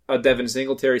a Devin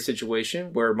Singletary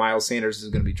situation where Miles Sanders is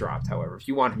going to be dropped. However, if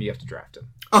you want him, you have to draft him.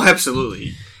 Oh,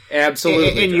 absolutely.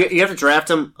 Absolutely. And you have to draft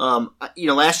him.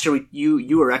 Last year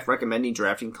you were recommending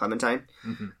drafting Clementine.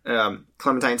 Mm-hmm.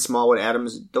 Clementine, Smallwood,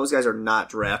 Adams, those guys are not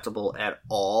draftable at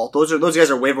all. Those guys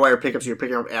are waiver wire pickups you're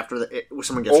picking up after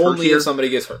someone gets hurt. Only if somebody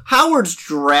gets hurt. Howard's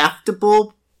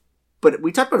draftable, but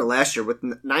we talked about it last year with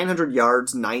 900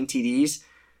 yards, 9 TDs.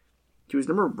 He was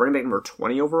running back number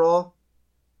 20 overall.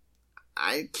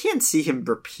 I can't see him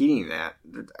repeating that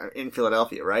in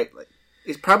Philadelphia, right?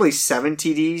 He's probably 7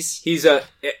 TDs. He's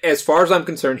as far as I'm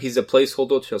concerned, he's a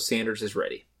placeholder till Sanders is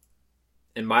ready.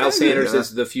 And Miles Sanders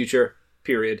is the future,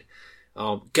 period.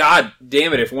 God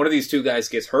damn it, if one of these 2 guys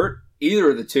gets hurt, either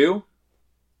of the 2,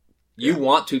 you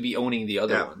want to be owning the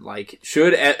other one.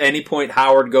 Should at any point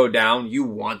Howard go down, you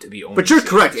want to be owning But you're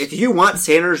correct. If you want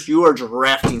Sanders, you are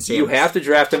drafting Sanders. You have to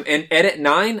draft him. And at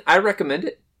 9, I recommend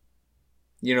it.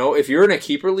 If you're in a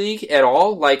keeper league at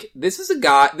all, this is a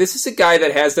guy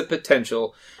that has the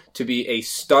potential to be a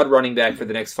stud running back for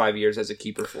the next 5 years as a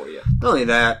keeper for you. Not only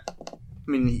that,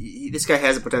 I mean, this guy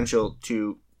has the potential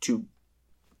to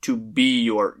be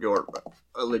your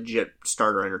a legit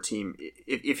starter on your team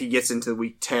if he gets into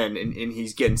week 10 and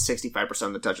he's getting 65%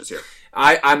 of the touches here.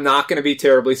 I'm not going to be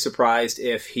terribly surprised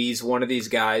if he's one of these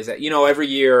guys that, every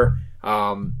year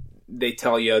they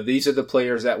tell you these are the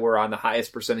players that were on the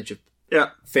highest percentage of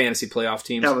fantasy playoff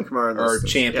teams or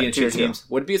championship teams.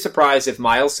 Would it be a surprise if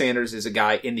Miles Sanders is a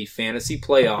guy in the fantasy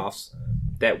playoffs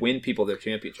that win people their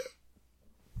championship?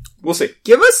 We'll see.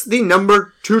 Give us the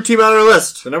number 2 team on our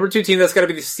list. The number 2 team, that's got to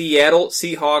be the Seattle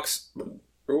Seahawks.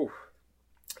 Ooh.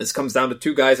 This comes down to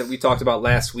 2 guys that we talked about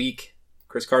last week.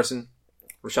 Chris Carson,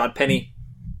 Rashad Penny.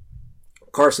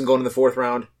 Carson going in the 4th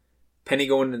round. Penny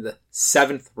going in the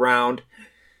 7th round.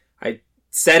 I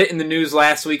said it in the news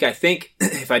last week. I think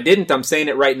if I didn't, I'm saying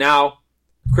it right now.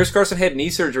 Chris Carson had knee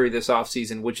surgery this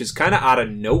offseason, which is kind of out of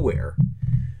nowhere.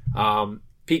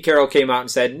 Pete Carroll came out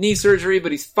and said, knee surgery,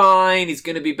 but he's fine. He's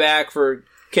going to be back for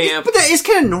camp. But that is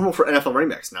kind of normal for NFL running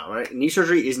backs now, right? Knee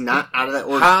surgery is not out of that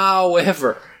order.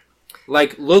 However,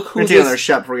 look who this... another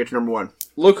shot before we get to number 1.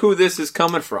 Look who this is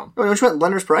coming from. Oh, you want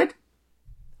Leonard's Pride?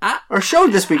 Our show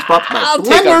this week's Pop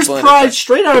Leonard's Pride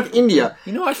straight out of India.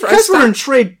 Because we're in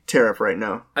trade tariff right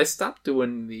now. I stopped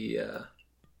doing the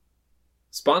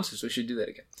sponsors. We should do that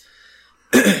again.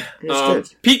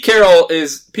 Pete Carroll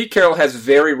has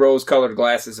very rose-colored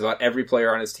glasses about every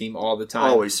player on his team all the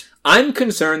time. Always. I'm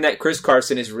concerned that Chris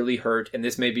Carson is really hurt, and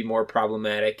this may be more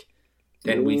problematic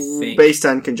than we think. Based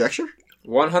on conjecture?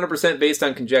 100% based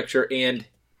on conjecture and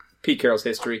Pete Carroll's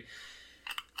history.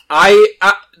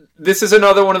 This is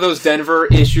another one of those Denver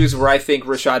issues where I think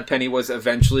Rashad Penny was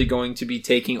eventually going to be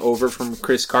taking over from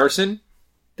Chris Carson.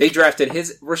 They drafted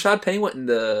Rashad Penny went in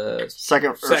the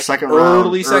second round.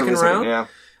 Early second round.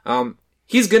 Yeah.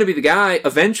 He's going to be the guy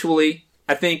eventually.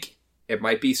 I think it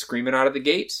might be screaming out of the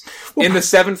gates. In the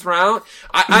 7th round,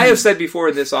 I have said before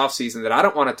in this offseason that I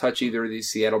don't want to touch either of these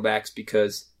Seattle backs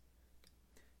because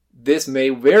this may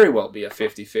very well be a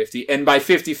 50-50. And by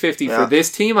 50-50 for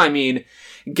this team, I mean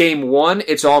game 1,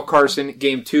 it's all Carson.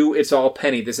 Game 2, it's all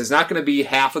Penny. This is not going to be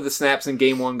half of the snaps in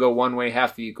game 1 go one way,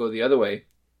 half go the other way.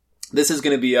 This is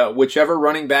going to be whichever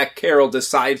running back Carroll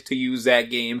decides to use that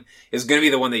game is going to be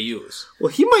the one they use.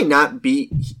 Well, he might not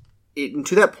be,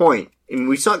 to that point, and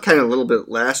we saw it kind of a little bit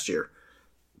last year.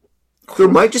 There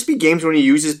might just be games when he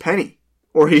uses Penny.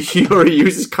 Or he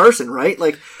uses Carson, right?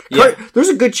 Like, there's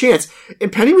a good chance.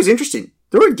 And Penny was interesting.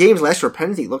 There were games last year where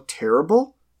Penny looked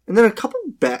terrible. And then a couple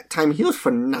back time, he looked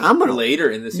phenomenal. Later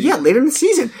in the season. Yeah, later in the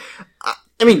season.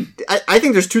 I mean, I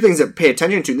think there's two things that pay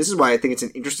attention to. And this is why I think it's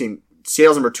an interesting.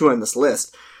 Seattle's number 2 on this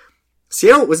list.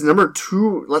 Seattle was number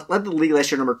 2, led the league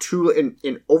last year, number 2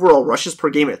 in overall rushes per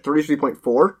game at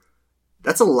 33.4.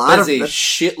 That's a lot that's of... a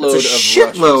shitload of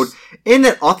shitload. rushes. And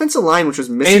that offensive line, which was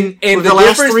missing and for the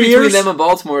last difference 3 between years. them and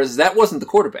Baltimore is that wasn't the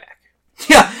quarterback.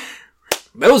 Yeah.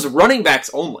 That was running backs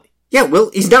only. Yeah,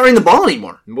 he's not running the ball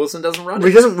anymore. Wilson doesn't run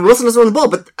it. Wilson doesn't run the ball.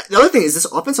 But the other thing is this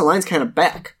offensive line's kind of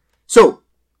back. So,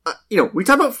 we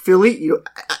talk about Philly. The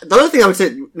other thing I would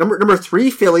say, number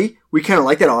 3, Philly, we kind of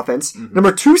like that offense. Mm-hmm.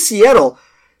 Number 2, Seattle.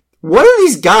 One of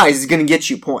these guys is going to get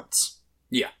you points.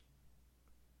 Yeah.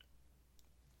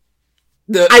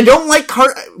 I don't like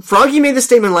Froggy made the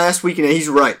statement last week, and he's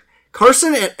right.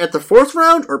 Carson at the 4th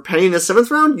round or Penny in the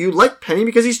 7th round, you like Penny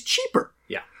because he's cheaper.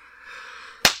 Yeah.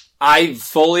 I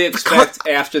fully expect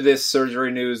after this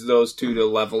surgery news, those two to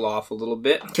level off a little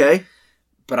bit. Okay.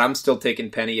 But I'm still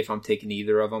taking Penny if I'm taking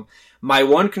either of them. My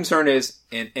one concern is,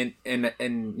 and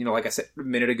like I said a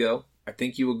minute ago, I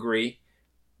think you agree,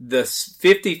 the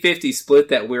 50-50 split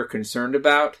that we're concerned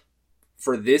about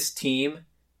for this team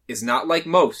is not like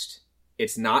most.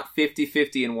 It's not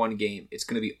 50-50 in one game. It's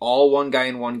going to be all one guy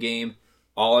in one game,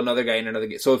 all another guy in another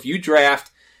game. So if you draft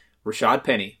Rashad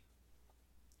Penny,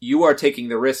 you are taking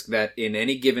the risk that in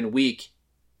any given week,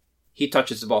 he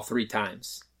touches the ball 3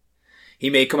 times. He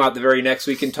may come out the very next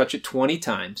week and touch it 20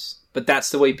 times. But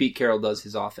that's the way Pete Carroll does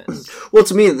his offense. Well,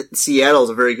 to me, Seattle is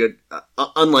a very good...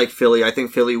 unlike Philly, I think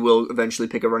Philly will eventually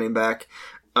pick a running back.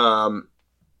 I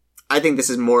think this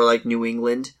is more like New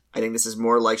England. I think this is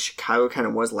more like Chicago kind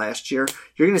of was last year.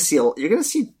 You're going to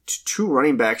see 2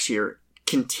 running backs here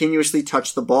continuously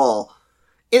touch the ball.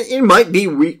 It might be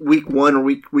week 1 or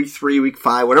week 3, week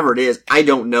 5, whatever it is. I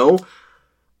don't know.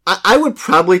 I would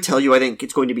probably tell you I think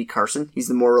it's going to be Carson. He's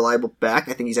the more reliable back.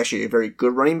 I think he's actually a very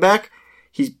good running back.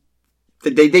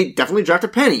 They definitely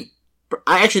drafted Penny. But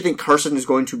I actually think Carson is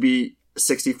going to be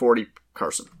 60-40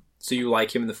 Carson. So you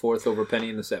like him in the 4th over Penny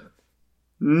in the 7th?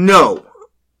 No.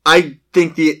 I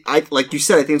think like you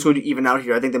said, I think it's going to even out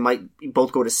here. I think they might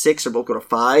both go to 6 or both go to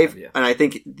 5. Yeah. And I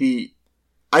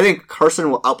think Carson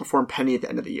will outperform Penny at the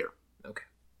end of the year. Okay.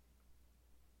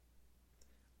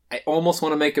 I almost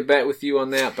want to make a bet with you on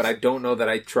that, but I don't know that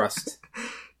I trust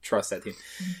that team.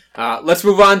 Let's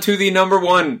move on to the number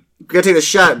 1. We gotta take the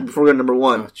shot before we go to number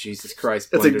 1. Oh, Jesus Christ.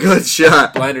 That's a good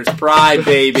shot. Blender's Pride,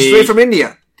 baby. Straight from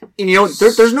India. And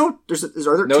there's no tariffs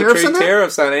on that?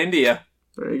 Tariffs on India.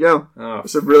 There you go. Oh,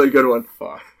 it's a really good one.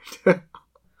 Fuck.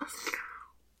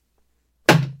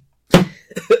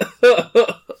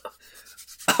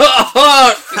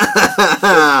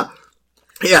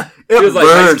 Yeah, it feels like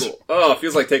high school. Oh, it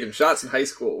feels like taking shots in high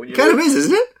school. When you kind of is,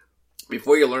 isn't it?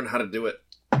 Before you learn how to do it.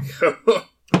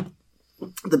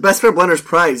 The best for Blender's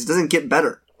Prize doesn't get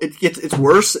better. It's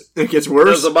worse. It gets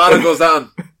worse. As the bottom goes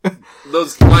down,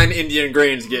 those fine Indian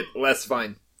grains get less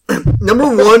fine. Number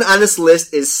 1 on this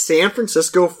list is San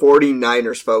Francisco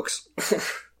 49ers, folks.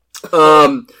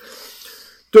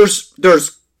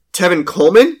 There's Tevin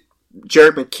Coleman,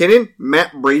 Jerick McKinnon,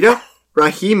 Matt Breida.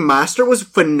 Raheem Mostert was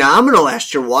phenomenal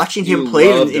last year. Watching him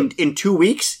play in 2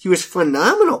 weeks, he was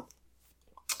phenomenal.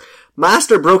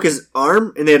 Mostert broke his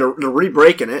arm, and they're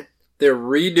re-breaking it. They're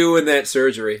redoing that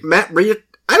surgery. Matt Breida,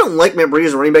 I don't like Matt Breida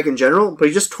as a running back in general, but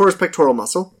he just tore his pectoral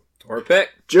muscle. Tore a pec.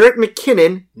 Jerick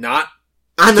McKinnon, not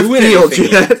on the field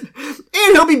yet.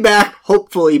 And he'll be back,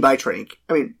 hopefully, by training.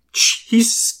 I mean,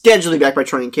 he's scheduled to be back by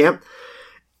training camp.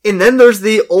 And then there's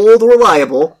the old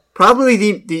reliable, probably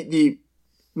the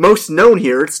most known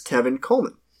here, it's Tevin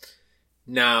Coleman.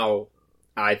 Now,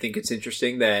 I think it's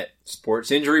interesting that Sports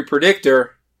Injury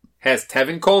Predictor has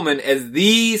Tevin Coleman as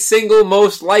the single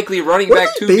most likely running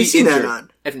back to be injured. I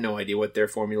have no idea what their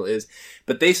formula is,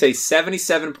 but they say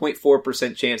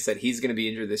 77.4% chance that he's going to be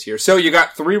injured this year. So you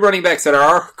got 3 running backs that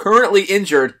are currently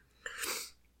injured,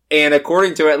 and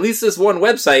according to at least this one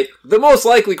website, the most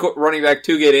likely running back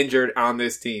to get injured on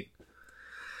this team.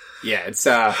 Yeah, it's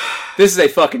this is a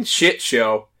fucking shit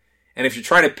show, and if you're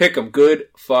trying to pick them, good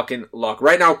fucking luck.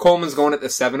 Right now, Coleman's going at the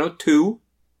 702.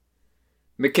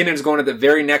 McKinnon's going at the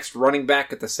very next running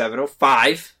back at the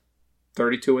 705,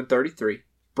 32 and 33.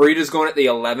 Breida's going at the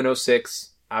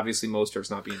 1106. Obviously,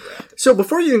 Mostert's not being drafted. So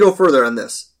before you can go further on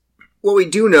this, what we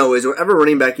do know is whatever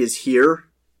running back is here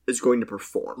is going to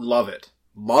perform. Love it.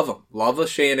 Love him. Love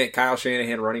a Kyle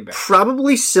Shanahan running back.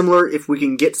 Probably similar if we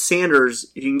can get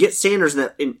Sanders. If you can get Sanders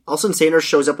and all of a sudden Sanders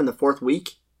shows up in the 4th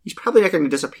week, he's probably not going to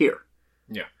disappear.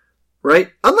 Yeah.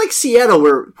 Right? Unlike Seattle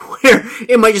where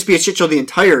it might just be a shit show the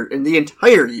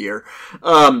entire year.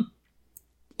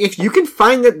 If you can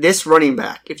find this running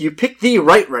back, if you pick the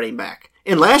right running back,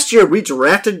 and last year we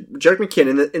drafted Jerick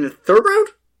McKinnon in the 3rd round?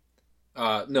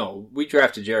 No, we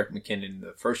drafted Jerick McKinnon in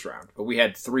the 1st round, but we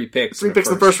had 3 picks. 3 picks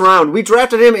in the 1st round. We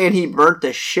drafted him, and he burnt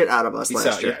the shit out of us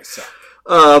last year.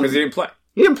 Yeah, because he didn't play.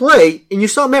 He didn't play, and you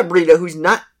saw Matt Breida, who's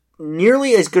not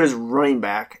nearly as good as running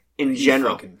back in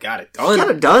general. Fucking got it done. He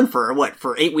got it done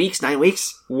for 8 weeks, 9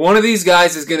 weeks? One of these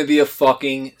guys is going to be a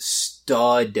fucking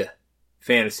stud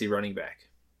fantasy running back.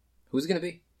 Who's it going to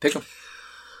be? Pick him.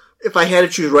 If I had to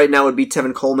choose right now, it would be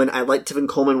Tevin Coleman. I liked Tevin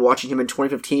Coleman watching him in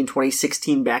 2015,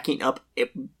 2016, backing up.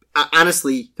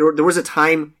 Honestly, there was a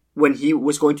time when he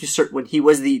was going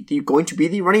to going to be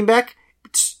the running back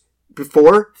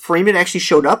before Freeman actually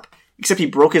showed up. Except he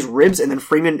broke his ribs, and then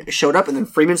Freeman showed up, and then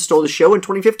Freeman stole the show in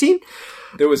 2015.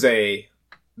 There was in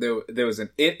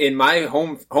my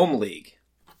home league.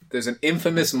 There's an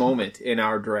infamous moment in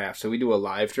our draft. So we do a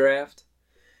live draft.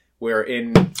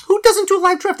 Who doesn't do a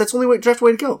live draft? That's the only draft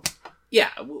way to go. Yeah,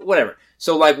 whatever.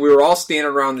 So we were all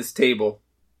standing around this table,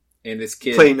 and this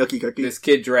kid playing nookie cookie. This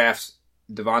kid drafts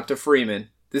Devonta Freeman.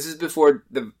 This is before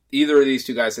either of these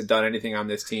two guys had done anything on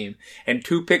this team. And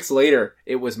 2 picks later,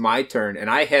 it was my turn, and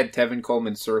I had Tevin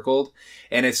Coleman circled.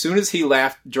 And as soon as he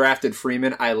drafted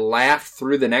Freeman, I laughed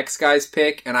through the next guy's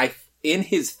pick, and in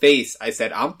his face, I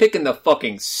said, "I'm picking the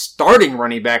fucking starting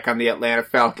running back on the Atlanta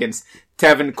Falcons,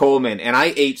 Tevin Coleman." And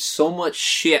I ate so much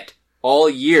shit all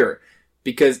year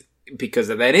because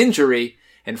of that injury,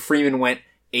 and Freeman went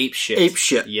ape shit. Ape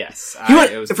shit. Yes.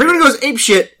 If Freeman goes ape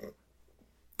shit,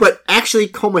 but actually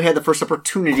Coleman had the first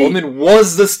opportunity. Coleman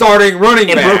was the starting running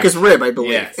back. And broke his rib, I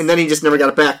believe. Yes. And then he just never got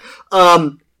it back.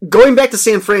 Going back to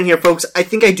San Fran here, folks, I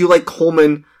think I do like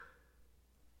Coleman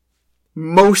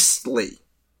mostly.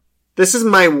 This is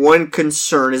my one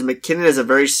concern, is McKinnon is a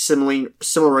very similar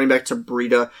running back to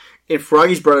Breida. And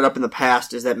Froggy's brought it up in the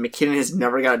past, is that McKinnon has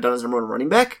never got it done as number 1 running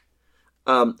back.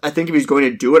 I think if he's going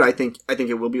to do it, I think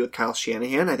it will be with Kyle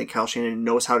Shanahan. I think Kyle Shanahan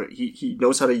knows how to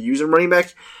use a running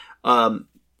back. Kyle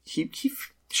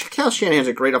Shanahan's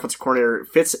a great offensive coordinator.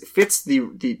 Fits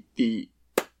the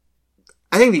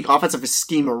I think the offensive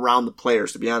scheme around the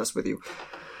players, to be honest with you.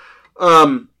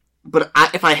 But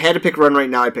if I had to pick run right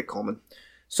now, I'd pick Coleman.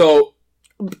 So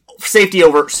safety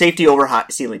over high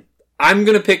ceiling. I'm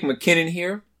gonna pick McKinnon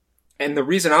here, and the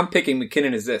reason I'm picking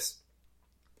McKinnon is this.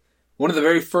 One of the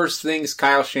very first things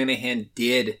Kyle Shanahan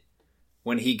did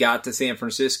when he got to San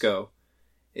Francisco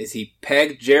is he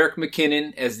pegged Jerick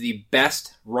McKinnon as the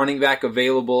best running back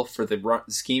available for the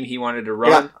scheme he wanted to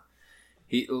run.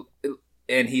 Yeah.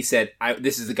 He said,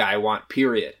 "This is the guy I want,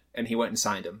 period." And he went and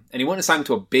signed him. And he went and signed him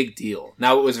to a big deal.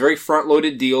 Now, it was a very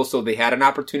front-loaded deal, so they had an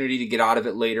opportunity to get out of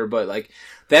it later. But,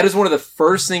 that is one of the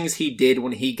first things he did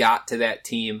when he got to that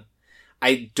team.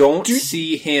 I don't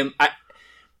see him...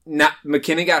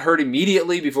 McKinnon got hurt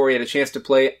immediately before he had a chance to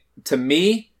play. To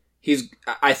me,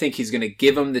 I think he's going to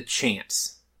give him the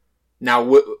chance. Now,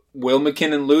 will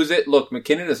McKinnon lose it? Look,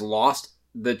 McKinnon has lost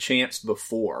the chance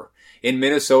before. In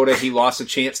Minnesota, he lost a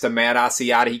chance to Matt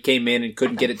Asiata. He came in and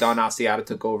couldn't get it done. Asiata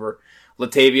took over.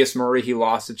 Latavius Murray, he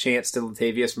lost a chance to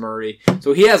Latavius Murray.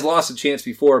 So he has lost a chance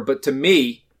before. But to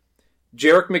me,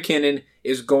 Jerick McKinnon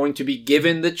is going to be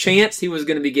given the chance he was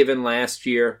going to be given last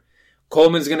year.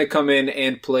 Coleman's going to come in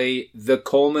and play the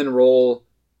Coleman role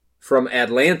from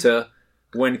Atlanta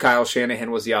when Kyle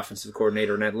Shanahan was the offensive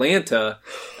coordinator in Atlanta.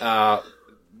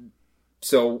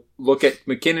 So look at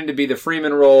McKinnon to be the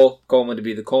Freeman role, Coleman to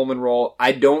be the Coleman role.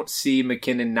 I don't see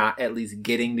McKinnon not at least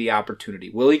getting the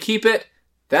opportunity. Will he keep it?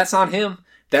 That's on him.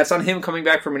 That's on him coming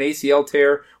back from an ACL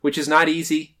tear, which is not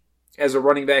easy as a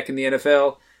running back in the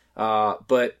NFL.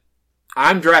 But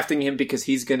I'm drafting him because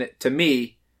he's going to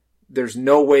me, there's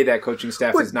no way that coaching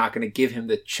staff is not going to give him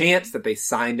the chance that they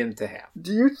signed him to have.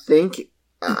 Do you think...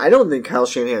 I don't think Kyle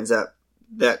Shanahan's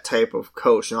that type of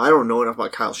coach. Now, I don't know enough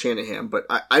about Kyle Shanahan, but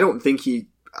I don't think he...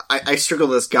 I circle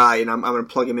this guy, and I'm going to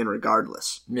plug him in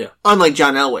regardless. Yeah. Unlike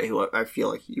John Elway, who I feel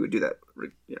like he would do that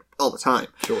all the time.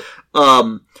 Sure.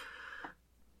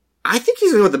 I think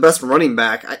he's going with the best running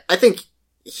back. I think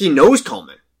he knows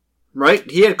Coleman, right?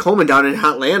 He had Coleman down in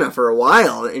Atlanta for a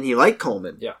while, and he liked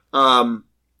Coleman. Yeah. I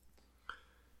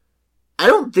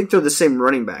don't think they're the same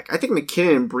running back. I think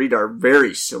McKinnon and Breida are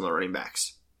very similar running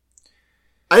backs.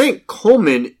 I think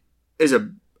Coleman is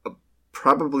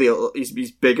probably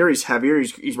he's bigger, he's heavier,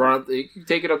 he's he can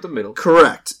take it up the middle.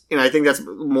 Correct. And I think that's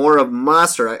more of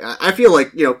Mostert. I feel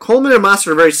like, Coleman and Mostert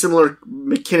are very similar.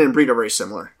 McKinnon and Breed are very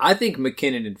similar. I think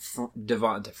McKinnon and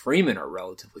Devonta Freeman are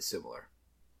relatively similar.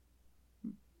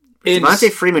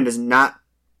 Devonta Freeman does not...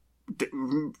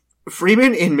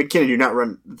 Freeman and McKinnon do not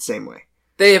run the same way.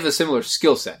 They have a similar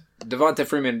skill set. Devonta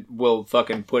Freeman will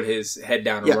fucking put his head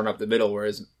down and run up the middle,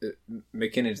 whereas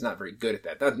McKinnon is not very good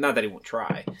at that. Not that he won't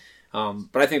try.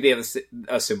 But I think they have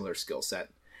a similar skill set.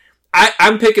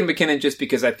 I'm picking McKinnon just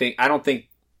because I think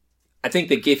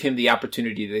they gave him the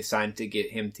opportunity they signed to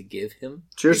get him to give him.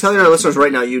 So you're telling our listeners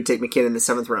right now you'd take McKinnon in the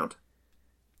 7th round?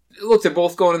 Look, they're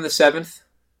both going in the 7th.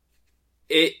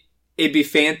 It'd be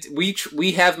we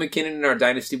have McKinnon in our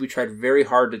dynasty. We tried very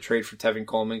hard to trade for Tevin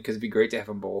Coleman because it'd be great to have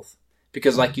them both.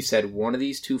 Because like you said, one of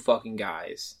these two fucking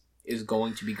guys is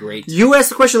going to be great. You asked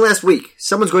the question last week.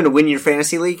 Someone's going to win your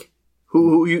fantasy league?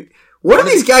 One of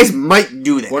these guys might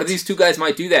do that. One of these two guys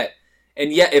might do that.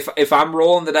 And yet, if I'm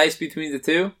rolling the dice between the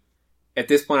two, at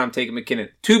this point I'm taking McKinnon.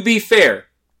 To be fair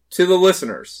to the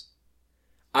listeners,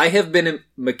 I have been a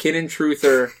McKinnon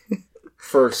truther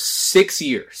for 6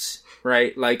 years,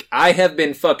 right? Like, I have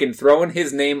been fucking throwing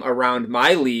his name around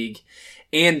my league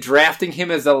and drafting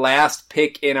him as the last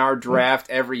pick in our draft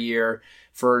every year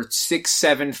for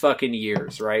 6-7 fucking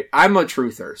years, right? I'm a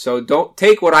truther, so don't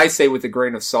take what I say with a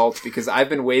grain of salt because I've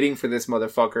been waiting for this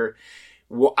motherfucker.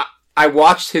 I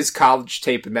watched his college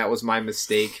tape and that was my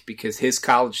mistake because his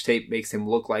college tape makes him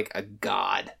look like a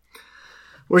god.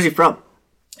 Where's he from?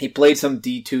 He played some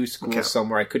D2 school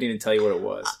somewhere. I couldn't even tell you what it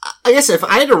was. I guess if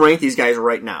I had to rank these guys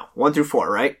right now, 1 through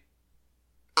 4, right?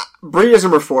 Brady is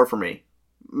number 4 for me.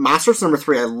 Mostert's number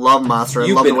 3. I love Mostert.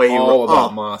 I love the way he all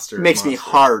about Mostert. Makes me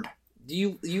hard.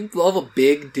 You love a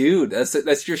big dude.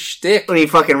 That's your shtick. When he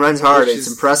fucking runs hard, it's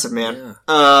impressive, man.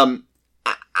 Yeah.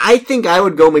 I think I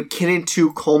would go McKinnon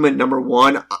 2, Coleman number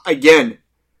 1. Again,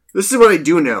 this is what I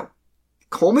do know.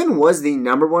 Coleman was the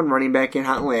number 1 running back in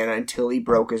Atlanta until he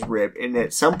broke his rib, and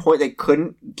at some point they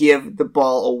couldn't give the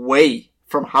ball away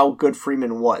from how good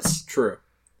Freeman was. True.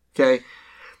 Okay.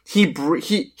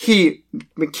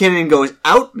 McKinnon goes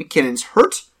out. McKinnon's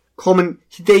hurt. Coleman,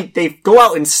 they go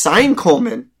out and sign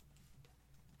Coleman.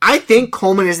 I think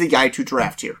Coleman is the guy to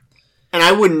draft here. And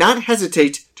I would not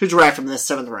hesitate to draft him in the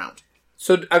 7th round.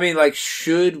 So, I mean,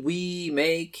 should we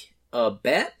make a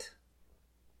bet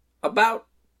about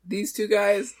these two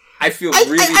guys? I feel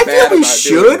really bad about it. I feel we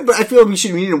should, but I feel we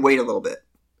need to wait a little bit.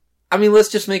 I mean, let's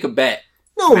just make a bet.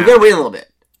 No, we gotta wait a little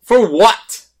bit. For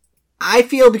what? I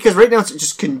feel because right now it's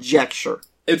just conjecture.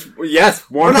 It's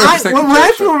 100%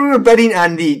 when we were betting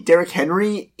on the Derrick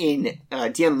Henry in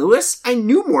Deion Lewis, I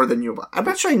knew more than you. I'm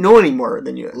not sure I know any more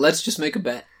than you. Let's just make a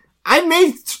bet. I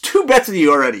made 2 bets with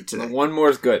you already today. One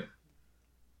more is good.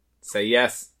 Say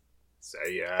yes.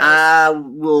 Say yes.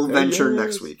 We'll venture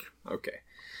next week. Okay.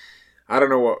 I don't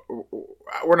know what...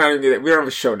 We're not going to do that. We don't have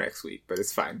a show next week, but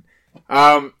it's fine.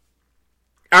 All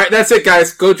right, that's it,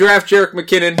 guys. Go draft Jerick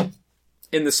McKinnon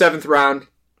in the 7th round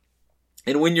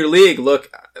and win your league.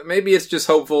 Look, maybe it's just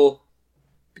hopeful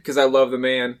because I love the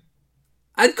man.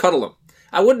 I'd cuddle him.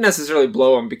 I wouldn't necessarily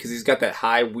blow him because he's got that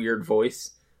high, weird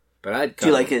voice, but I'd cuddle him. Do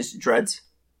you like his dreads?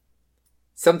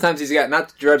 Sometimes he's got, not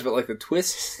the dreads, but the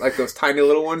twists, those tiny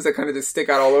little ones that kind of just stick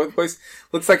out all over the place.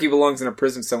 Looks like he belongs in a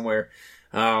prison somewhere.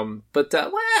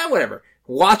 Whatever.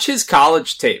 Watch his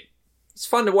college tape. It's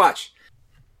fun to watch.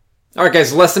 All right,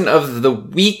 guys, lesson of the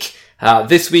week.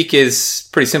 This week is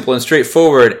pretty simple and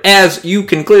straightforward. As you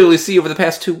can clearly see over the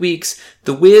past 2 weeks,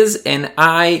 The Wiz and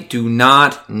I do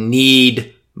not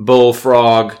need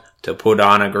Bullfrog to put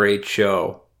on a great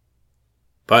show.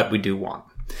 But we do want.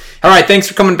 All right, thanks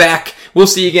for coming back. We'll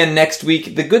see you again next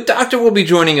week. The good doctor will be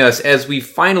joining us as we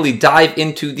finally dive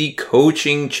into the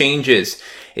coaching changes.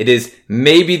 It is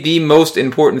maybe the most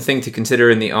important thing to consider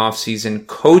in the offseason.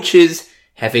 Coaches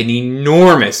have an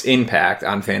enormous impact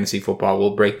on fantasy football.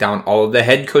 We'll break down all of the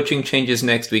head coaching changes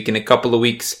next week. In a couple of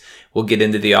weeks, we'll get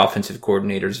into the offensive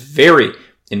coordinators. Very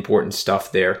important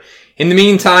stuff there. In the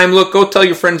meantime, look, go tell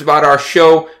your friends about our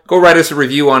show. Go write us a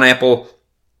review on Apple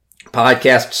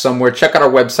Podcast somewhere. Check out our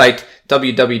website,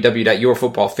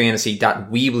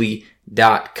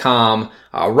 www.yourfootballfantasy.weebly.com.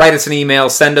 Write us an email.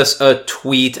 Send us a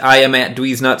tweet. I am at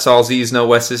Dweezenuts, all Z's,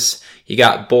 no S's. You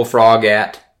got Bullfrog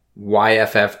at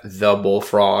YFF the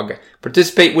Bullfrog.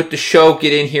 Participate with the show.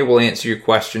 Get in here. We'll answer your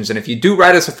questions. And if you do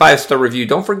write us a 5-star review,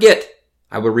 don't forget,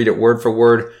 I will read it word for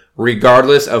word,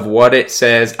 regardless of what it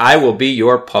says. I will be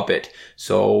your puppet.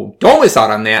 So don't miss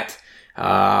out on that.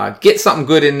 Get something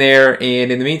good in there,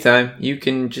 and in the meantime, you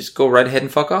can just go right ahead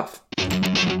and fuck off.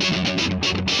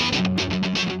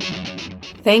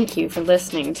 Thank you for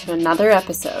listening to another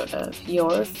episode of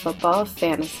Your Football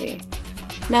Fantasy.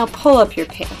 Now pull up your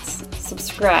pants,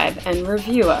 subscribe, and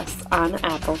review us on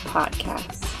Apple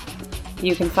Podcasts.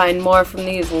 You can find more from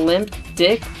these limp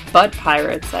dick butt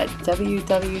pirates at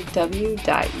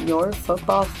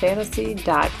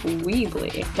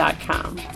www.yourfootballfantasy.weebly.com.